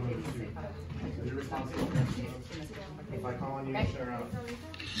Mark on number 2. So you're responsible for those. If I call on you, you share out.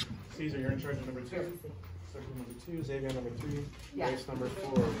 Caesar, you're in charge of number 2. Circle number 2. Xavier, number 3. Grace, number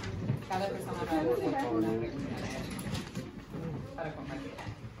 4. Cada persona va a hacer para compartir.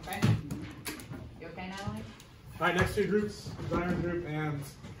 Okay? You okay now? All right, next 2 groups, Zion's group and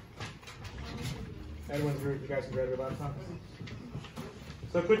Edwin's group. You guys can grab your laptops.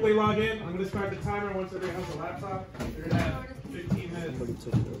 So quickly log in. I'm going to start the timer once everybody has a laptop. You're going to have 15 minutes.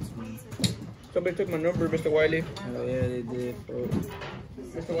 Somebody took my number, Mr. Wiley. Oh yeah, they did.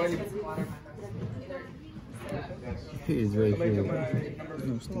 Mr. Wiley. He is very Somebody took good. my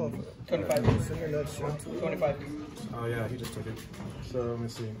number. 25 minutes. 25. Oh yeah, he just took it. So let me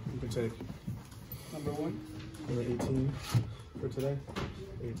see. You can take Number 1. number 18 for today.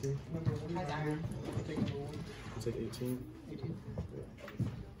 18. Number 1. I'll take number 1. You take 18. 18.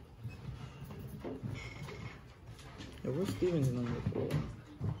 Yeah, where's Steven's number 4?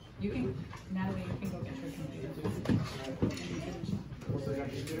 You can, Natalie, you can go get your computer. What's the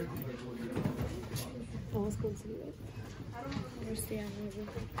next here? I was going to do it. Understand.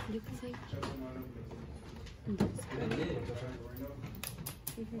 You can say.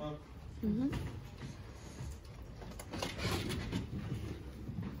 Mm-hmm.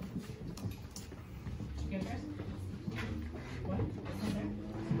 Get yours? What?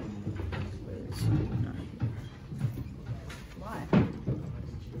 Why?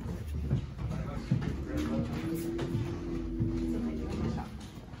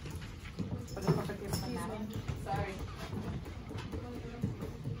 Sorry.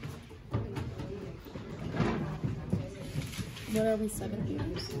 What are we, 7? You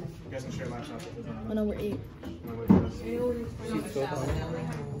guys can share laptops. Oh no, we're 8.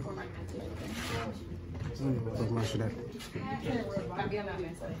 Cambia la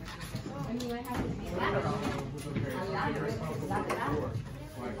mesa.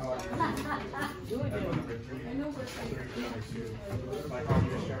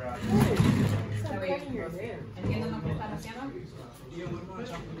 ¿Entienden lo que están haciendo?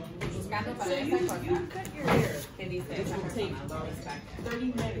 Buscando para esa cosa que dice esa persona. 30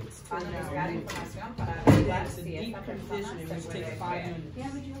 minutes. Van a buscar información para averiguar si esta persona se puede creer.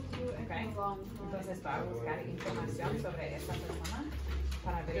 Okay. Entonces va a buscar información sobre esta persona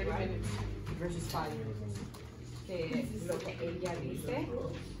para averiguar Versus 5 minutes. que lo que ella dice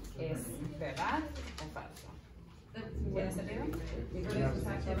es verdad o falso. ¿Tiene sentido? Okay.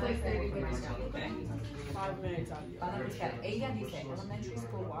 5 minutes out. Van a buscar. Ella dice elementary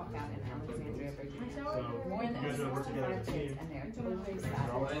school walked out in Alexandria, Virginia. More than 65 kids and their toys sat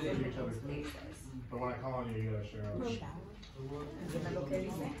in different spaces. But when I call on you, you gotta share out. ¿Entienden lo que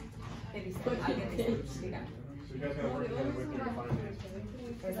dice? ¿Qué dice? Alguien dice. Diga. So you guys gotta work together with your finance.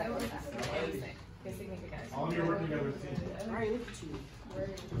 Esa cosa. ¿Qué dice? ¿Qué significa eso? All of you are working together as a team.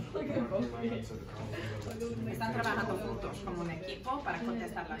 Alright, look at you. Están trabajando juntos como un equipo para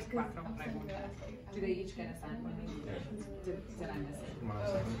contestar las 4 preguntas. Do they each get assigned one? Did I miss it?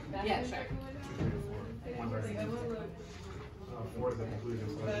 Yeah, sure. 4 is the conclusion.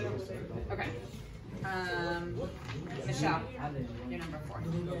 So Okay. Michelle, you're number 4.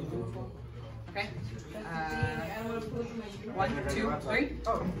 Okay. 1, 2, 3.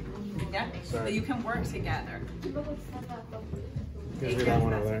 Oh, yeah. So you can work together. Give me that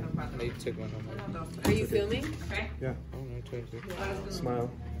one over there. They took my number. Are you filming? Okay. Yeah. Oh no, I tried to. Smile.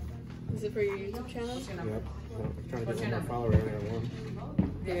 Is it for your YouTube channel? What's your number? Yep. I'm trying to What's get your more number? followers than I want.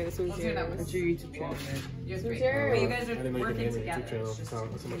 Yeah, this was What's your number? What's your YouTube channel? You're Who's three. yours? But you guys I didn't are know you could working name your together. YouTube channel. It's just That's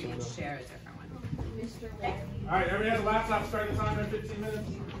how much you I can know. share a different one. All right, everybody has a laptop. Starting the timer in 15 minutes.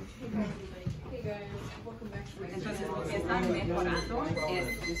 Hey guys, welcome back to my Entonces, lo que están mejorando es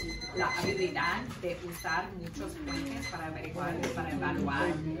la habilidad de usar muchos fuentes para averiguar, para evaluar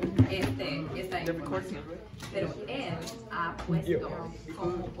esta información. Pero él ha puesto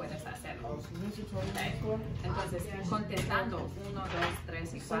cómo puedes hacerlo. ¿Okay? Entonces, contestando 1, 2,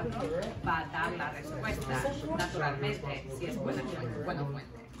 3 y 4 va a dar la respuesta naturalmente si es buena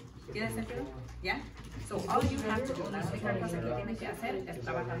fuente. ¿Tiene sentido? ¿Ya? So all you have to do, la única cosa que tienes que hacer es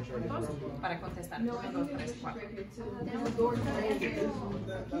trabajar juntos para contestar 1, 2, 3, 4.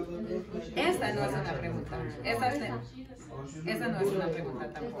 Esta no es una pregunta. Esta no es una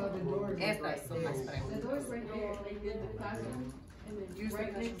pregunta tampoco. Estas son las preguntas.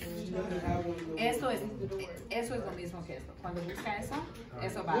 Eso es lo mismo que esto. Cuando busca eso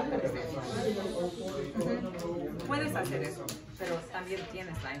va a aparecer. Puedes hacer eso, pero también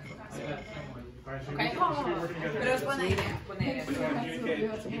tienes la información. Okay. Pero es buena idea poner eso.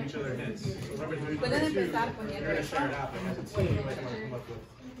 Pueden empezar poniendo eso.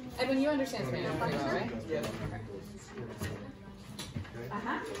 Edwin, you understand Spanish pretty well, right?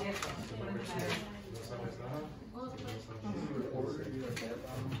 Ajá, eso.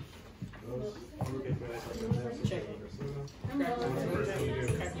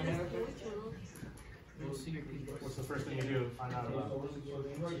 What's the first thing you do to find out about it?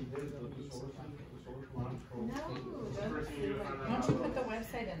 Why don't you put the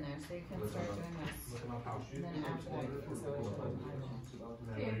website in there so you can start doing this? And then after that, you can start doing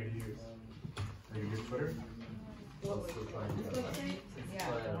Are you use Twitter? Yeah,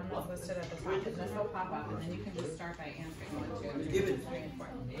 the one that's listed at the top, and this will pop up, and then you can just start by answering 1, 2, 3, 4.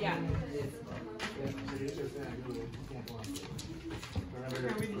 Yeah.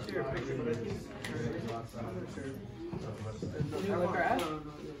 Did you look her up?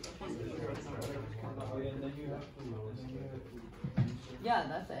 Yeah,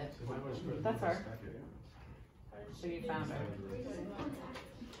 that's it. That's her. So you found her.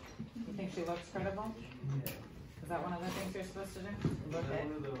 You think she looks credible? Is that one of the things you're supposed to do? Look at,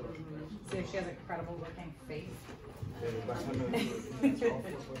 see if she has a credible looking face.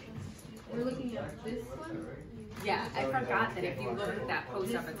 We're looking at this one. Yeah, I forgot that if you look that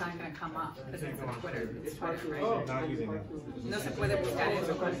post up, it's not going to come up because it's on Twitter. It's Twitter, right? Not using it. No se puede buscar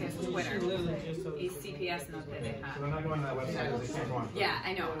eso porque es Twitter. Y CPS no te deja. So they're not going to that website because they can't go on. Yeah,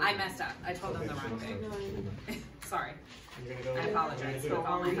 I know. I messed up. I told them the wrong thing. Sorry. I apologize with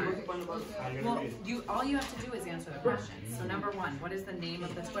all my heart. Well, all you have to do is answer the questions. So number 1, what is the name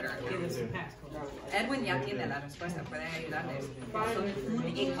of the Twitter? Edwin ya tiene la respuesta. Puede ayudarles.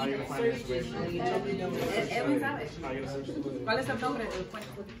 Edwin sabe. ¿Cuál es el nombre del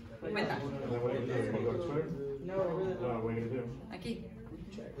cuenta? Aquí.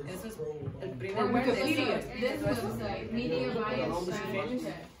 Eso es el primer word. This website, media bias.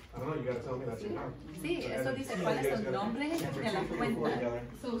 I don't know, you gotta tell me that's your name. Sí, eso dice cuál es el nombre de la cuenta.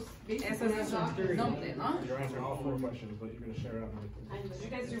 Eso es su nombre, ¿no? You're answering all 4 questions, but you're gonna share it out. You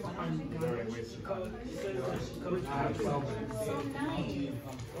guys do one. You're already wasting time. I have 12 minutes. So nice.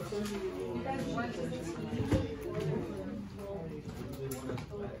 You guys want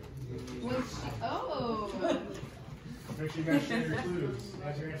Make sure you guys share your clues.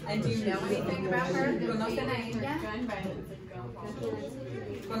 And do you know anything about her? ¿Conocen a ella?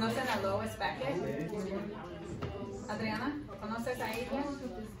 ¿Conocen a Lois Beckett? Adriana, ¿conoces a ella?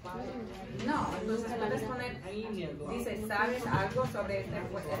 No, entonces puedes poner, dice, ¿sabes algo sobre esta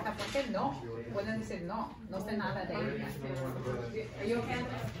fuente? No, pueden decir no, no sé nada de ella. Are you okay?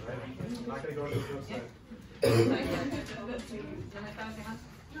 I'm not gonna go to the website. ¿No me estabas dejando?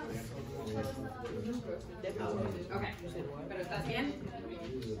 Ok, ¿pero estás bien?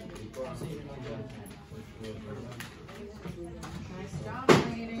 Nice job,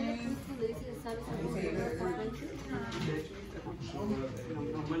 ladies.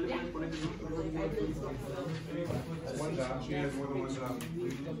 One job, she has more than one job.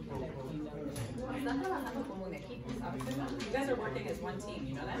 Están trabajando como un equipo, ¿sabes? You guys are working as one team,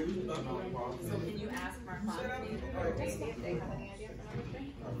 you know that? So can you ask Mark or Daisy if they have any idea for number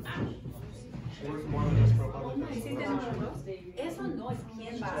 3? Eso no es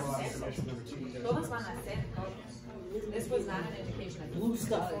quién va a hacerlo. Todos van a hacer todo. This was not an education of blue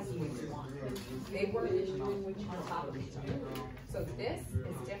stuff. They were on top of each other. So this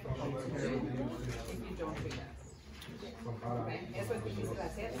is difficult to do if you don't do that. Okay? Eso es difícil de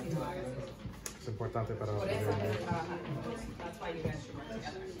hacer si no hagas eso. Es importante para Por eso deben trabajar. That's why you guys should work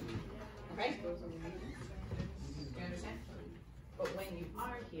together. Okay? Do you understand? But when you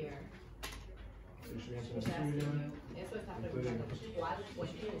are here, So you should answer she's those two asking again. you, eso está preguntando, ¿cuál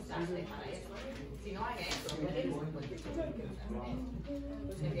fuente usaste para eso? Si no haga eso, ¿cuál es la fuente que usaste?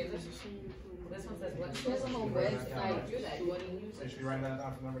 ¿Entiendes? This one says, what There's a whole website. do that? What do you use So you it? should be writing that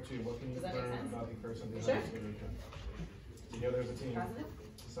down for number 2. What can you Does that make learn sense? about the person You behind sure? the solution? Together as a team, Positive?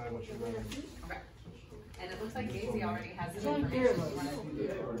 decide what you learn. Okay. And it looks like Gazy already has the information. You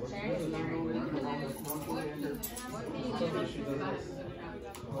want to share it?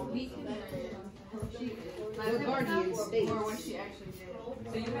 The Guardian State. Or what she actually did.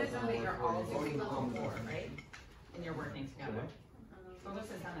 So you guys know that you're all doing all four, right? And you're working together. Todos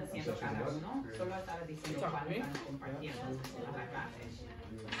están haciendo cada uno, solo estaba diciendo cuáles están compartiendo en la clase.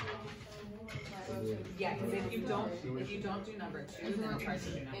 Yeah, because if you don't do number 2, then it's hard to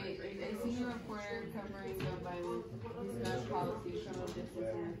do number 3. A senior reporter covering the Bible discuss policy, criminal justice,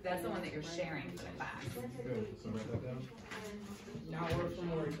 and That's the one that you're sharing for the class. Good. So write that down. Now work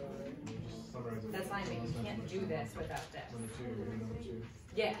from work. Just summarize it. That's fine, but you can't do this without this. Number 2, you're doing number 2.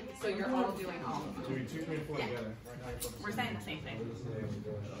 Yeah, so you're all doing all of So them. we 2, 3, and 4 Yeah. together. Right now you're focusing. We're saying the same thing.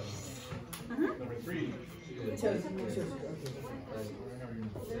 Number 3.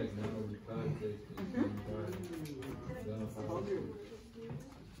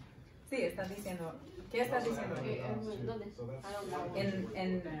 Sí, estás diciendo. ¿Qué estás diciendo? ¿dónde? So that's. I don't know.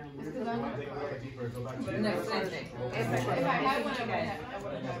 En Take a little bit deeper. Go back to no, frente. Esta If I had one, I cosa. would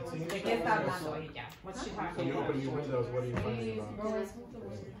have. ¿De qué está hablando ella? What's she So talking you about? open your windows, what are you finding about? Sí,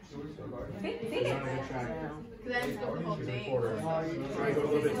 You're sigue. on a good track. Because I just go the whole She's a day. reporter. Try to go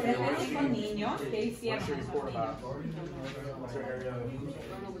a little bit Le deeper. dijo niños que hicieron What's your esos report niños. about? What's your area of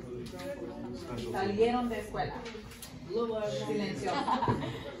specialty? Salieron de escuela. Silencio.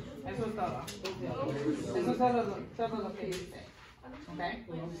 Eso es todo. Eso es todo lo que dice. Okay?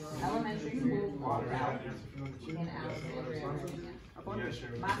 Elementary school Water, route answer for number 2. in Alexandria, Virginia. You guys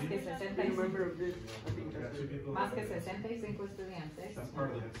share with Más me. que 65, Got 2 people. más que 65 estudiantes That's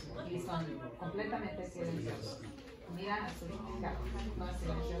part of it. y son completamente silenciosos. Mira a sus carros. No es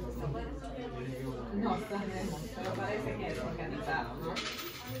silencioso. No sabemos, pero parece que es organizado, ¿no?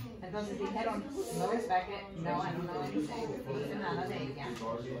 Entonces dijeron, Lois Beckett, no, I don't know anything, no sé nada de ella.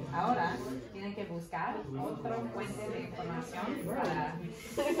 Ahora tienen que buscar otra fuente de información para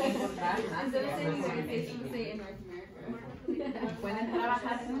encontrar más Instead of saying información United de States, ella. say in North America. Pueden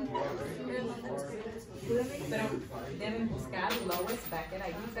trabajar juntos, pero deben buscar Lois Beckett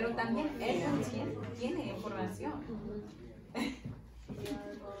ahí, pero también ella tiene información.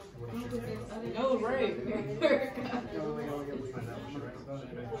 No, right.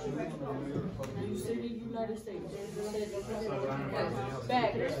 You say the United States.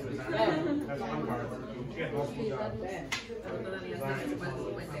 Back. That's one part. You get multiple jobs. Pero todavía no sé cuál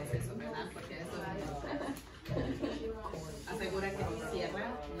fuente es eso, ¿verdad? Porque eso asegura que no cierra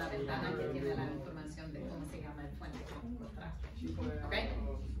la ventana que tiene la información de cómo se llama el fuente que encontraste. ¿Ok?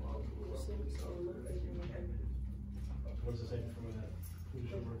 What does it say from that? Who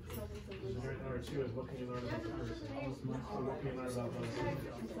should work for? Number 2 is what can you learn about the person? So what can you learn about those?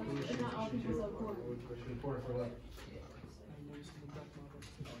 Who should report for what?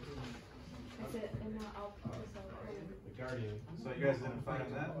 The Guardian. So you guys didn't find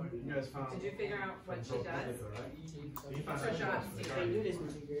that? You guys found. Did you figure out what she does? So you found What's her job, the Steve? Guardian.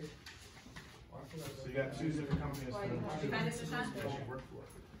 So you got 2 different companies Did you find it, Susan? that she worked for.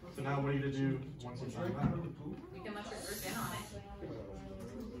 So now what are you to do once you find that? You can let your group in on it.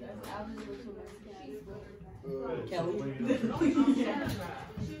 Good. So Kelly. what are you to do?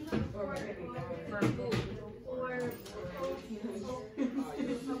 For who?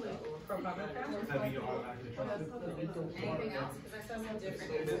 For public health? That mean you automatically trust it? Anything else? Because I saw some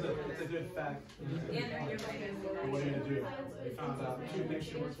different. It's a good fact. Yeah, you're right. What are you gonna do? You found out 2 things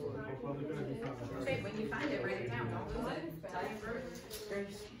she works for. Well, they're gonna be found out. Okay, when you find it, write it down. Don't lose it. Tell your group.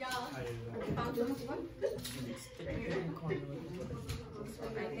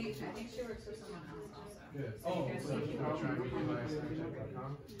 I think she works for someone else also. Good. So you guys So keep I'll try and get you guys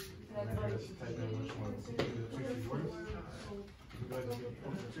check.com. And then just type in which one. So you do the 2 keywords. You go ahead and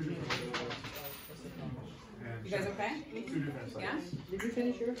open 2 different windows. And You guys check okay? 2 different sites. Yeah? Did you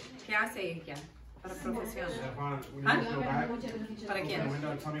finish yours? ¿Qué hace ella? Para profesión. Stefan, when you go back, ¿Para open the quién? window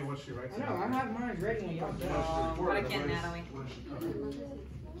and tell me what she writes I know, I about. have mine ready when y'all done. ¿Para quién, Natalie? What she covered.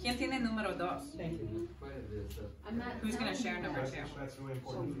 ¿Quién tiene número 2? Thank you. I'm not. Who's going to share number 2? That's really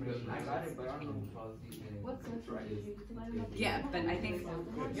important information. I got it, but I don't know. What's the Yeah, but I think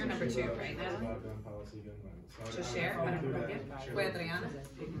you're number 2, right, Natalie? ¿Just share? ¿Para compartir? ¿Fue Adriana?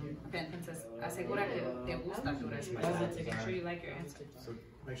 Ok, entonces asegura que te gusta tu respuesta. Make sure you like your answer. So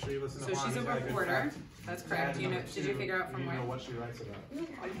Make sure you listen to So Juan. she's a He's got good reporter. fact. That's correct. Fact You know, number did you two, figure out from you where? know what she writes about.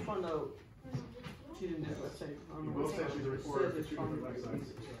 I just found out she didn't have a website. I don't You know both said what she's a reporter for two different websites.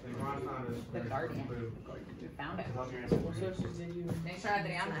 And Juan found it. The Guardian. You found it. To help you answer the What question. sources did you? Make sure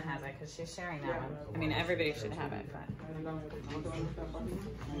Adriana has it because she's sharing that one. I mean, everybody should have it, but.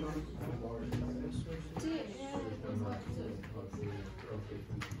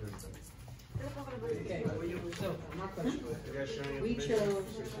 Okay, well, so my question. You guys sharing We information? chose-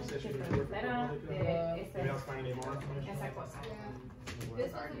 She said she was a reporter for quality. Anybody else find any more information? Esa cosa.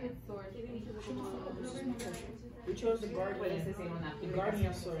 This was a good source. You need to look more. We chose the Guardian. Puedes decir una The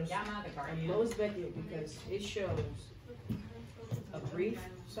Guardian publicación que source se llama The of Guardian. lowest Beckett because it shows a brief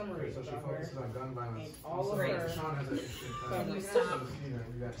summary So she about her focuses on gun violence. and all of Great. her, Sean has an interesting Can you fact. stop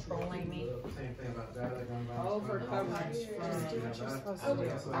We got trolling me? same thing about data, gun violence. all of her gun coverage violence. We have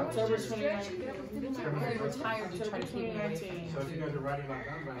that. from October 2019, We're retired to try to keep me away from October So if you guys are writing about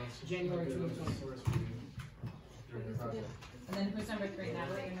gun violence, January you can do 2020. a source for you during the project. And then who's number 3?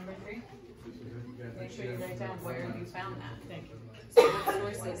 Natalie, you're number 3? Make sure you write down where you found that. Thank you. So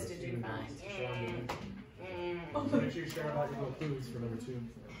what sources did you find? So make sure you share about your little clues for number 2. You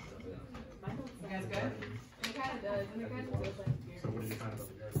guys good? It kind of does. And it kind of feels like So what did you find about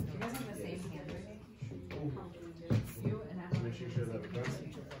the garden? You guys have the same handwriting? So You and make sure you share that with us,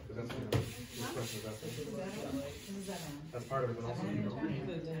 because that's what this question is asking. That's part of it, but also you know,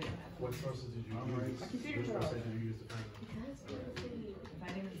 what sources did you use? Which website did you use to find them? If I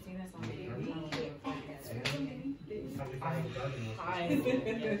didn't see this on video, I'm telling you. How did you find the garden?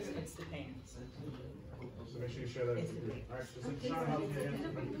 It's the pain. So make sure you share that with the group. Alright, so since Sean helped you answer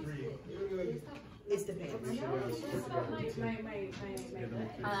number 3, It's the pain. make sure you guys put together the team. Get them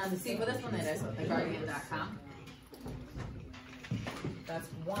Sí, puedes poner eso, theguardian.com. That's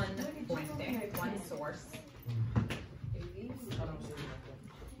one fuente, one source.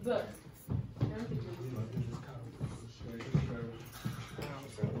 Look.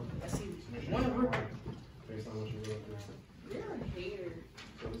 I see one of her. based on what you wrote there. you're a hater.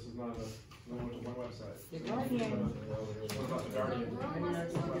 So this is not a, no one to one website. The Guardian. What about the Guardian?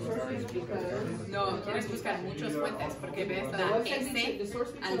 Because No, quieres buscar muchas fuentes porque ves the la website S the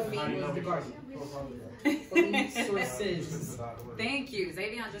source we al chose fin. was the Guardian. Police sources. Thank Thank you.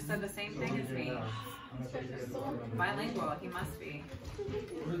 Xavier just said the same thing as me. Bilingual, he must be.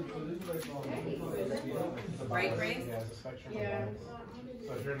 Right, Grace? Yeah, it's a spectrum. of Yeah. lines.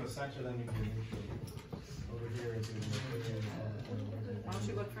 So if you're in the center, then you can over here is Why don't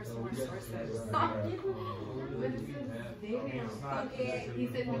you look for some more sources? No,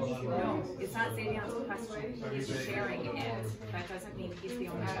 it's not Xavier's question. He's sharing it. That doesn't mean he's the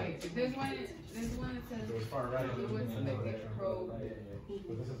only one. There's one that says It was far right. it was like pro. But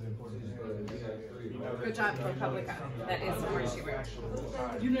this is the important thing. Good job, ProPublica. That is the word she wrote.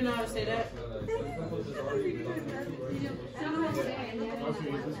 You didn't know how to say that? I don't know how to say it. Once we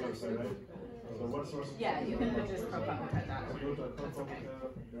use this website, right? So what sources? Yeah, you can put just ProPublica.org. So go to ProPublica,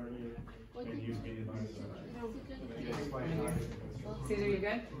 Guardian, and use media bias. Caesar, you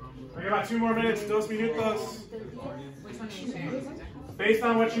good? Okay, about 2 more minutes, 2 minutos. Which one are you sharing, Caesar? Based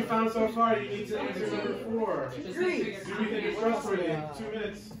on what you found so far, you need to answer number 4. Just make sure you're Do you think it's trustworthy? 2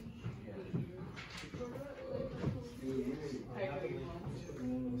 minutes.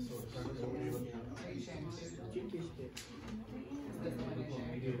 Are you sharing two? Is this the one you're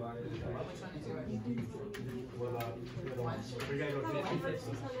sharing? Which one is yours? Well, we gotta go to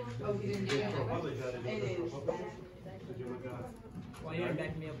Oh, you didn't get it? Did you look at it? Well, you didn't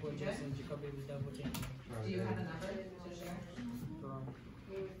back me up with Justin Jacoby was double checking. Do you have a number to share? On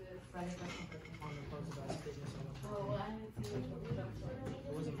the parts about his business. Oh, well, I haven't seen it.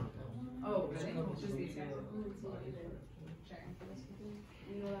 It wasn't my fault. Oh, really? Just these guys? Sharing.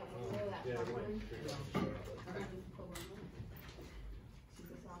 You know that Yeah, we one? went.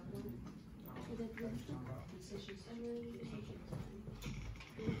 She's a sophomore. So she's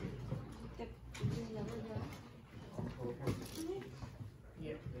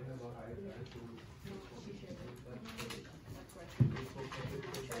Yeah.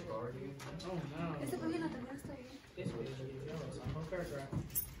 Oh no. This way is yours. Whole paragraph.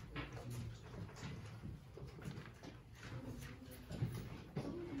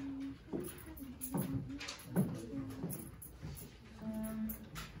 I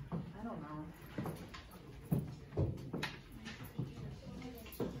don't know.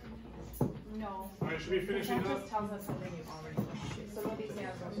 No. Alright, should we be finishing That up? just tells us something you've already done. Solo dice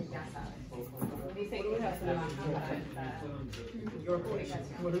algo que ya sabes. Dice que ya trabaja para esta Your voice.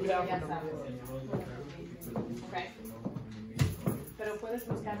 publicación. What do we have Ya for sabes. number? Okay. Pero puedes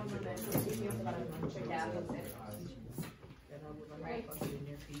buscar uno de esos sitios para chequear los textos. Right. In the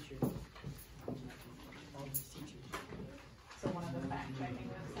near future. All these teachers. So one of the fact checking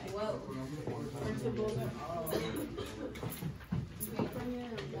websites. Well, principals are all.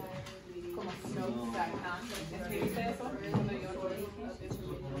 Como Snopes.com. ¿Es que dice eso? Cuando yo lo dije.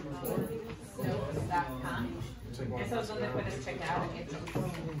 Snopes.com. Eso es donde puedes checar esto.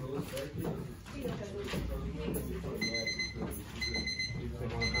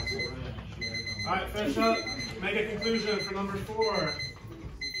 All right, finish up. Make a conclusion for number 4.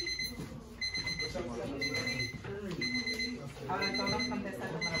 Ahora todos contestan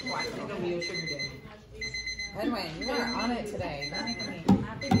el número 4. Edwin, you are on it today. Don't make me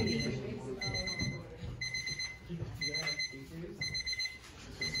happy.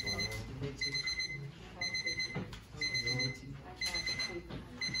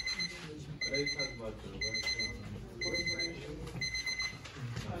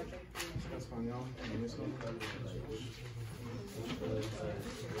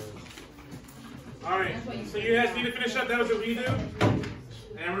 All right, so you guys need to finish up. That was what we do.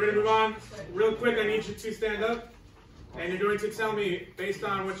 And we're going to move on real quick. I need you to stand up. And you're going to tell me, based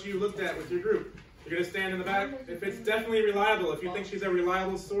on what you looked at with your group, you're going to stand in the back. If it's definitely reliable, if you think she's a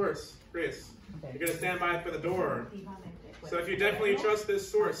reliable source, Chris, you're going to stand by for the door. So if you definitely trust this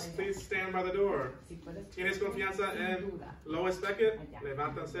source, please stand by the door. ¿Tienes confianza en Lois Beckett?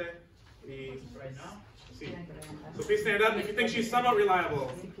 Levántense. Y... Sí. So please stand up. If you think she's somewhat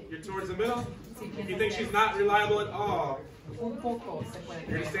reliable, you're towards the middle. If you think she's not reliable at all, you're going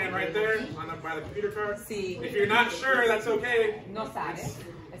to stand right there by the computer card. If you're not sure, that's okay.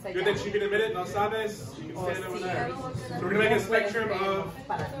 It's good that you can admit it. No sabes. You can stand over there. So we're going to make a spectrum of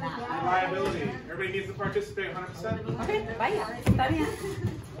reliability. Everybody needs to participate 100%. Okay, vaya. Está bien.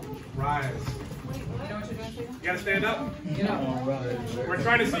 Rise. You got to stand up? We're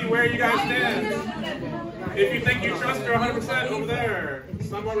trying to see where you guys stand. If you think you trust her 100%, over there.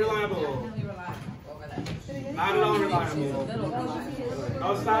 Somewhat reliable. Not at all reliable.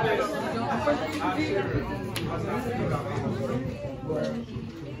 No sabes. Not sure.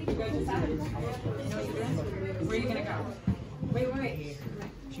 Where are you going to go? Wait.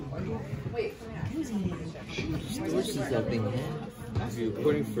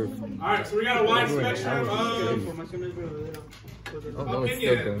 Alright, so we got a wide spectrum of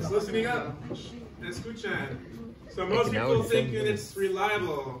opinions. Listening up. Escuchan. So most people think that it's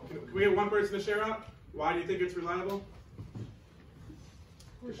reliable. Can we get one person to share out? Why do you think it's reliable?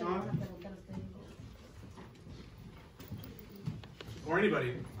 Krishan? Or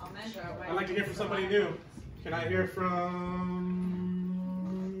anybody? I'd like to hear from somebody new. Can I hear from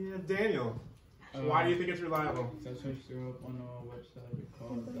Daniel? Why do you think it's reliable? I searched her up on a website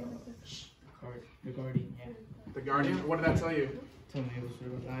called The Guardian. Yeah. The Guardian? What did that tell you? Told me it was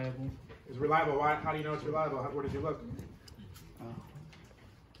reliable. It's reliable. Why? How do you know it's reliable? Where did you look?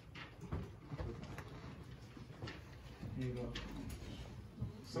 Here you go.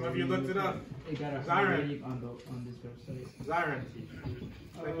 Some of you looked it up. It got a Zyron. rating on this website. Zyron.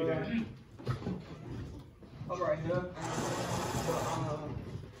 Thank you, Dan. Right here.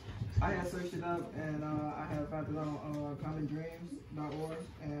 I had searched it up and I had found it on commondreams.org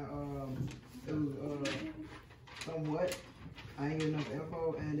and it was somewhat. I ain't get enough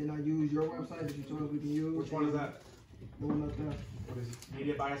info and then I used your website that you told us we can use. Which one is that? The one up there. What is it?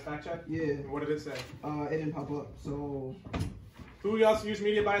 Media Bias Fact Check? Yeah. And what did it say? It didn't pop up, so. Who else used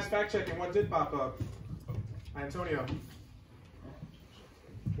Media Bias Fact Check and what did pop up? Antonio.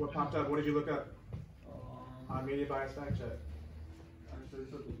 What popped up? What did you look up? On Media Bias Fact Check.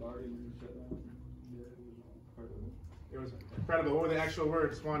 It was incredible. What were the actual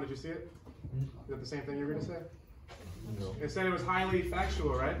words? Juan, did you see it? Is that the same thing you were going to say? No. It said it was highly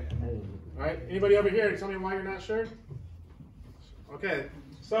factual, right? Right? Anybody over here? Tell me why you're not sure? Okay.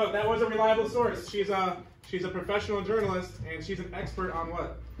 So that was a reliable source. She's a professional journalist, and she's an expert on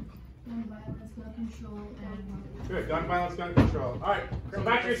what? Gun violence, gun control, and... Good. Gun violence, gun control. All right. So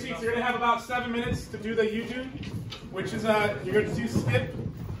back to your seats. You're going to have about 7 minutes to do the YouTube, which is you're going to do skip.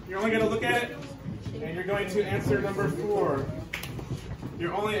 You're only going to look at it, and you're going to answer number 4.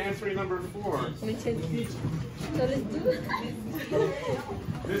 You're only answering number 4. So let's do it.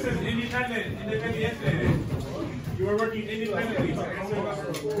 This is independiente. You are working independently to answer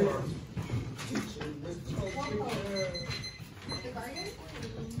number 4.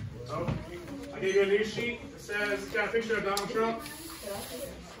 Oh, I gave you a new sheet. It says, it's got a picture of Donald Trump.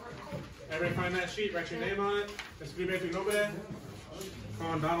 Everybody find that sheet, write your name on it. Escribe tu nombre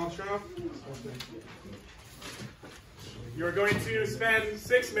on Donald Trump. You're going to spend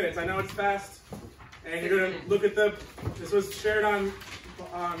 6 minutes. I know it's fast. And you're going to look at this was shared on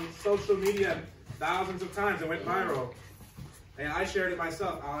social media thousands of times. It went viral. And I shared it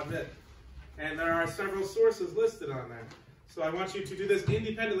myself, I'll admit. And there are several sources listed on there. So I want you to do this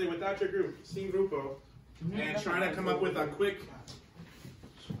independently without your group, sin grupo, and try to come up with a quick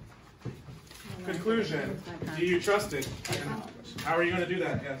conclusion. Do you trust it? And how are you going to do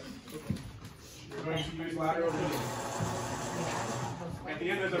that? Yes. You're going to use lateral reading. At the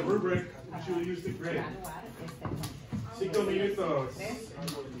end of the rubric, you will use the grade. 5 minutos.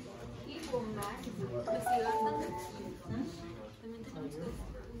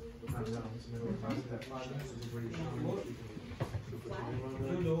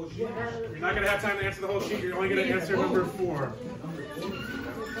 You're not going to have time to answer the whole sheet. You're only going to answer number 4.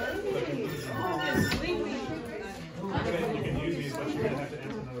 You can use these, but you're going to have to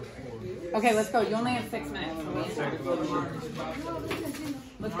answer number 4. Okay, let's go. You only have 6 minutes.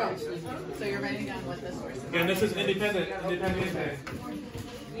 Let's go. So you're writing down what the source is. Again, this is independent.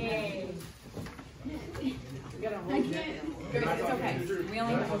 Yay. It's okay. We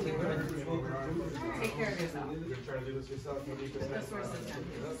only have 2 minutes. Take care of yourself. You're going to try to do this yourself. The source is done.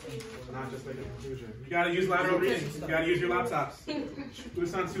 Not just like a conclusion. You got to use lateral reading. You got to use your laptops.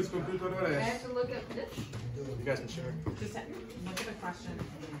 Usan sus computadores. I have to look up this. You guys can share. Just look at the question.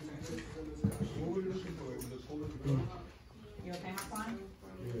 You okay, Marquand?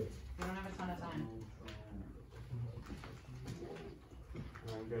 Yeah. You don't have a ton of time.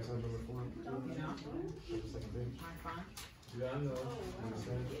 You guys have number 4? You know? Second page. Marquand? Yeah, I know.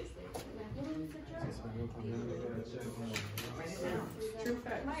 Understand? Write it down. True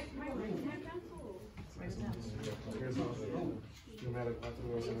fact. Write it down. Here's all the dramatic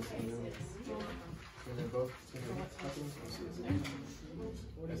afterwards and they're both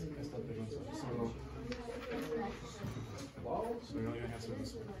so you only answer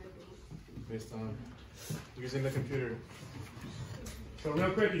this one based on using the computer. So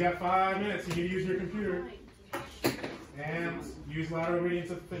real quick, you got 5 minutes. You can use your computer and use lateral reading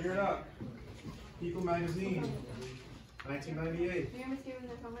to figure it out. People Magazine, 1998.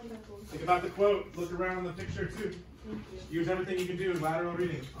 Think about the quote. Look around the picture too. Use everything you can do in lateral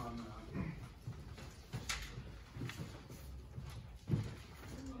reading.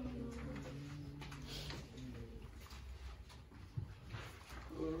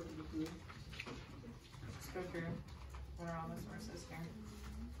 Let's go through. What are all the sources here?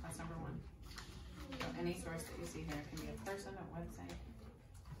 That's number 1. So any source that you see here can be a person, a website.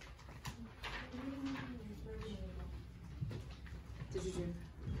 Did you do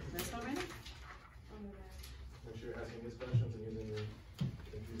this already? Make sure you're asking these questions and using your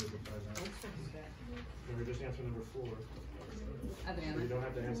computer to find out. And we're just answering number 4. Adriana. So you don't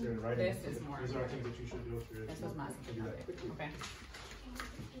have to answer in writing. This is more. These are things that you should go through. This was mine. Do that quickly. Okay.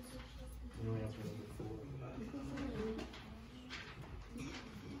 You only answer number 4.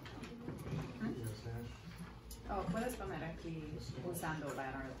 Oh, puedes poner aquí usando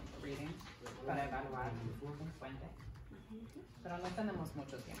lateral reading para evaluar un fuente. Pero no tenemos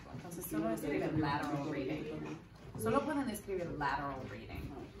mucho tiempo. Entonces solo escriben lateral reading. Solo pueden escribir lateral reading.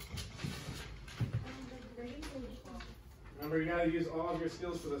 Remember, you gotta use all of your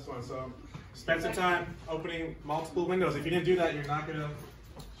skills for this one. So spend some time opening multiple windows. If you didn't do that, you're not gonna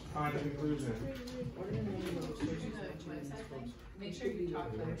find a conclusion. Make sure you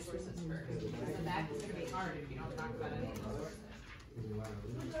talk about your sources first. Because the back is going to be hard if you don't talk about any of the sources.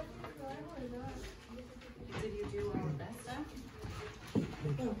 Did you do all of that stuff?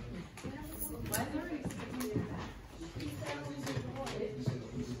 What?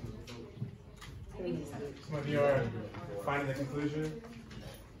 Some of you are finding the conclusion.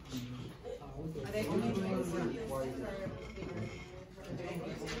 Are they going to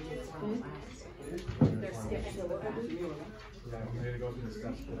They're skipping to the back. Yeah, we need to go through the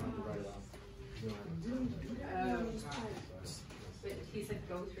steps, but not to write it out. But he said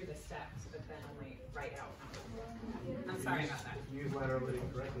go through the steps, but then only write out. I'm sorry about that. Use lateral reading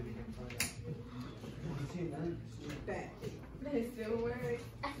correctly, you can find out. They still work.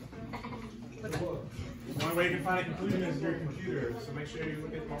 One way you can find a conclusion is your computer, so make sure you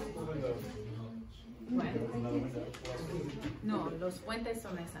look at multiple windows. What? No, los puentes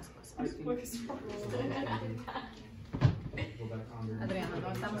son esas cosas. Adriana, no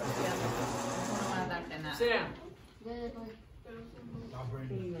estamos estudiando. No va a darte nada. Yeah.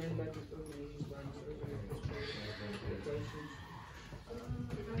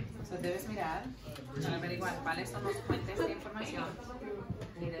 So debes mirar para averiguar cuáles son los fuentes de información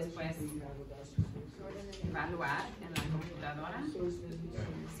y después evaluar en la computadora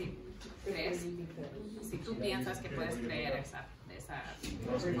si crees, si tú piensas que puedes creer esa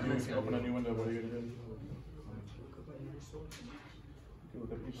información. Open a new window, what are you going to do? You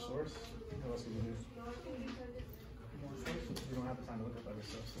look at each source. What else can you do? You don't have the time to look up every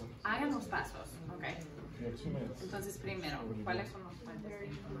source. So. Hagan los pasos, ok. You have 2 minutes. Entonces, primero, ¿cuáles son los fuentes de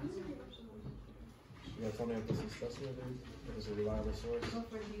información? You gotta tell me if this is trustworthy, if it's a reliable source. You're not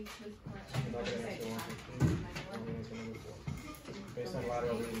gonna answer 1 through 3. I'm gonna answer number 4. Based on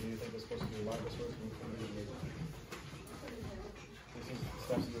lateral reading, do you think it's supposed to be a reliable source? This is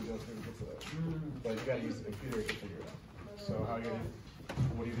steps you would go through to get to that. But you gotta use the computer to figure it out. So how are you gonna,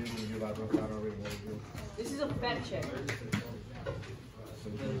 what do you do when you do lateral reading? What do you do? This is a fact checker. So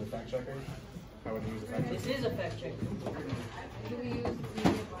you use a fact checker? How would you use a fact checker? This is a fact checker. Do we use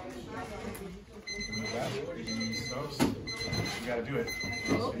You use that. You can use those. You gotta do it.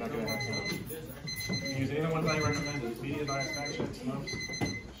 You're not gonna have time. You can use any of the ones I recommended. Media bias fact checks, snubs.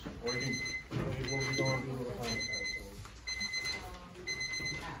 Or you can, what we go on Google to find.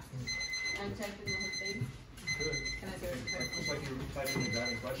 I'm typing the whole thing? Good. Can I do it? Just like you're typing your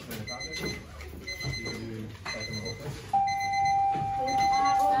driving question in a topic, you can do typing the whole thing.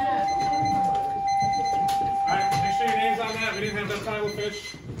 Alright, make sure your name's on that. We didn't have that time, we'll finish.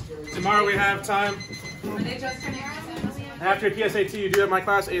 Tomorrow we have time. After your PSAT, you do have my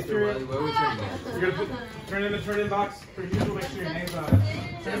class, 8th period. You're going to turn in the turn-in box for you to make sure your name's on it.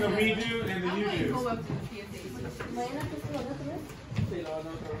 Turn in the we do and the you do.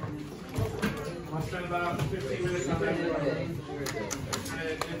 I'll spend about 15 minutes on that.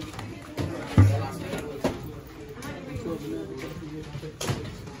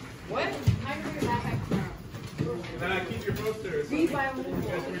 What? And then I keep your posters. You guys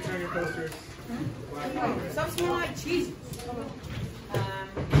can return your posters. Some smell like cheese.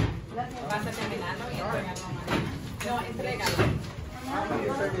 Vas a terminarlo y entregarlo mañana. No, entrégalo.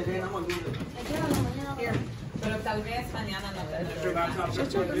 Pero tal vez mañana no te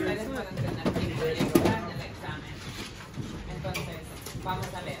ustedes pueden tener tiempo de llegar en el examen. Entonces,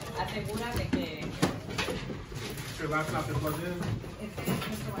 vamos a ver. Asegúrate que... Your laptop is plugged in.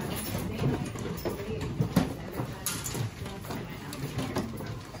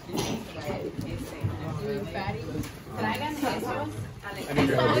 Traigan esos al examen.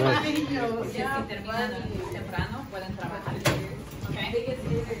 Si terminan temprano, pueden trabajar. ¿Ok?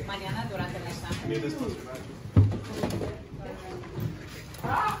 Mañana durante el examen.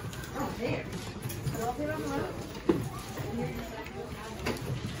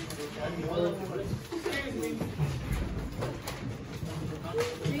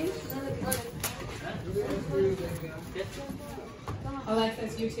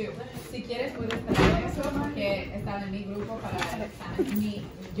 Alexis, YouTube. Si quieres puedes traer eso que está en mi grupo para el examen,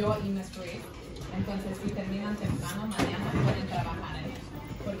 yo y Miss Ruiz. Entonces, si terminan temprano, mañana pueden trabajar en eso,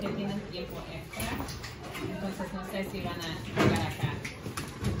 porque tienen tiempo extra. Entonces, no sé si van a llegar acá.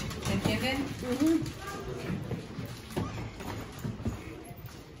 ¿Entienden?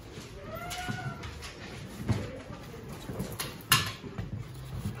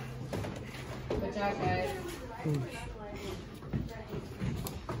 Good job, guys.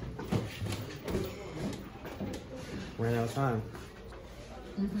 Ran out of time.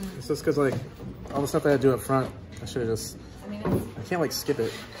 It's just because, like, all the stuff I had to do up front, I should have just. I can't, like, skip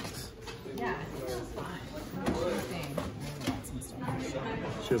it. Yeah, it's fine.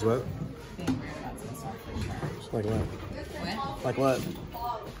 She was what? Like what? What? Like what?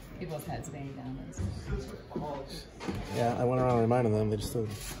 People's heads banging down. Yeah, I went around reminding them. They just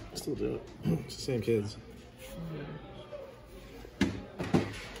still do it. It's the same kids.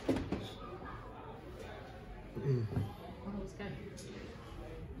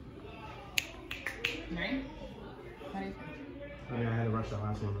 Right? I mean, I had to rush that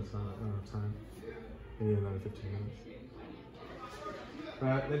last one, but it's not enough time. I need another 15 minutes.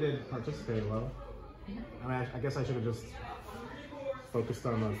 But they did participate well. I mean, I guess I should have just focused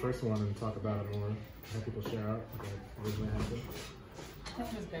on the first one and talk about it more. Have people share out like I originally had to.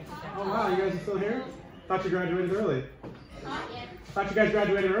 Oh wow, you guys are still here? Thought you graduated early. Thought you guys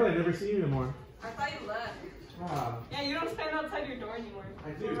graduated early. I never see you anymore. I thought you left. Ah. Yeah, you don't stand outside your door anymore.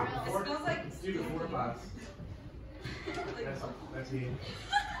 I do. It smells like it's due to 4 class. That's me.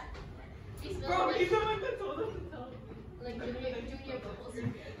 Bro, you don't like that told him to tell. Like junior bubbles.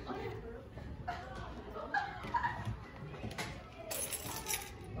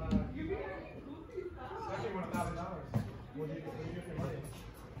 You're being goofy. It's actually $1,000. What do you do for your money?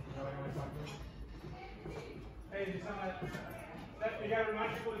 Hey, you gotta remind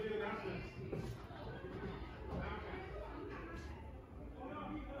people to do the announcements.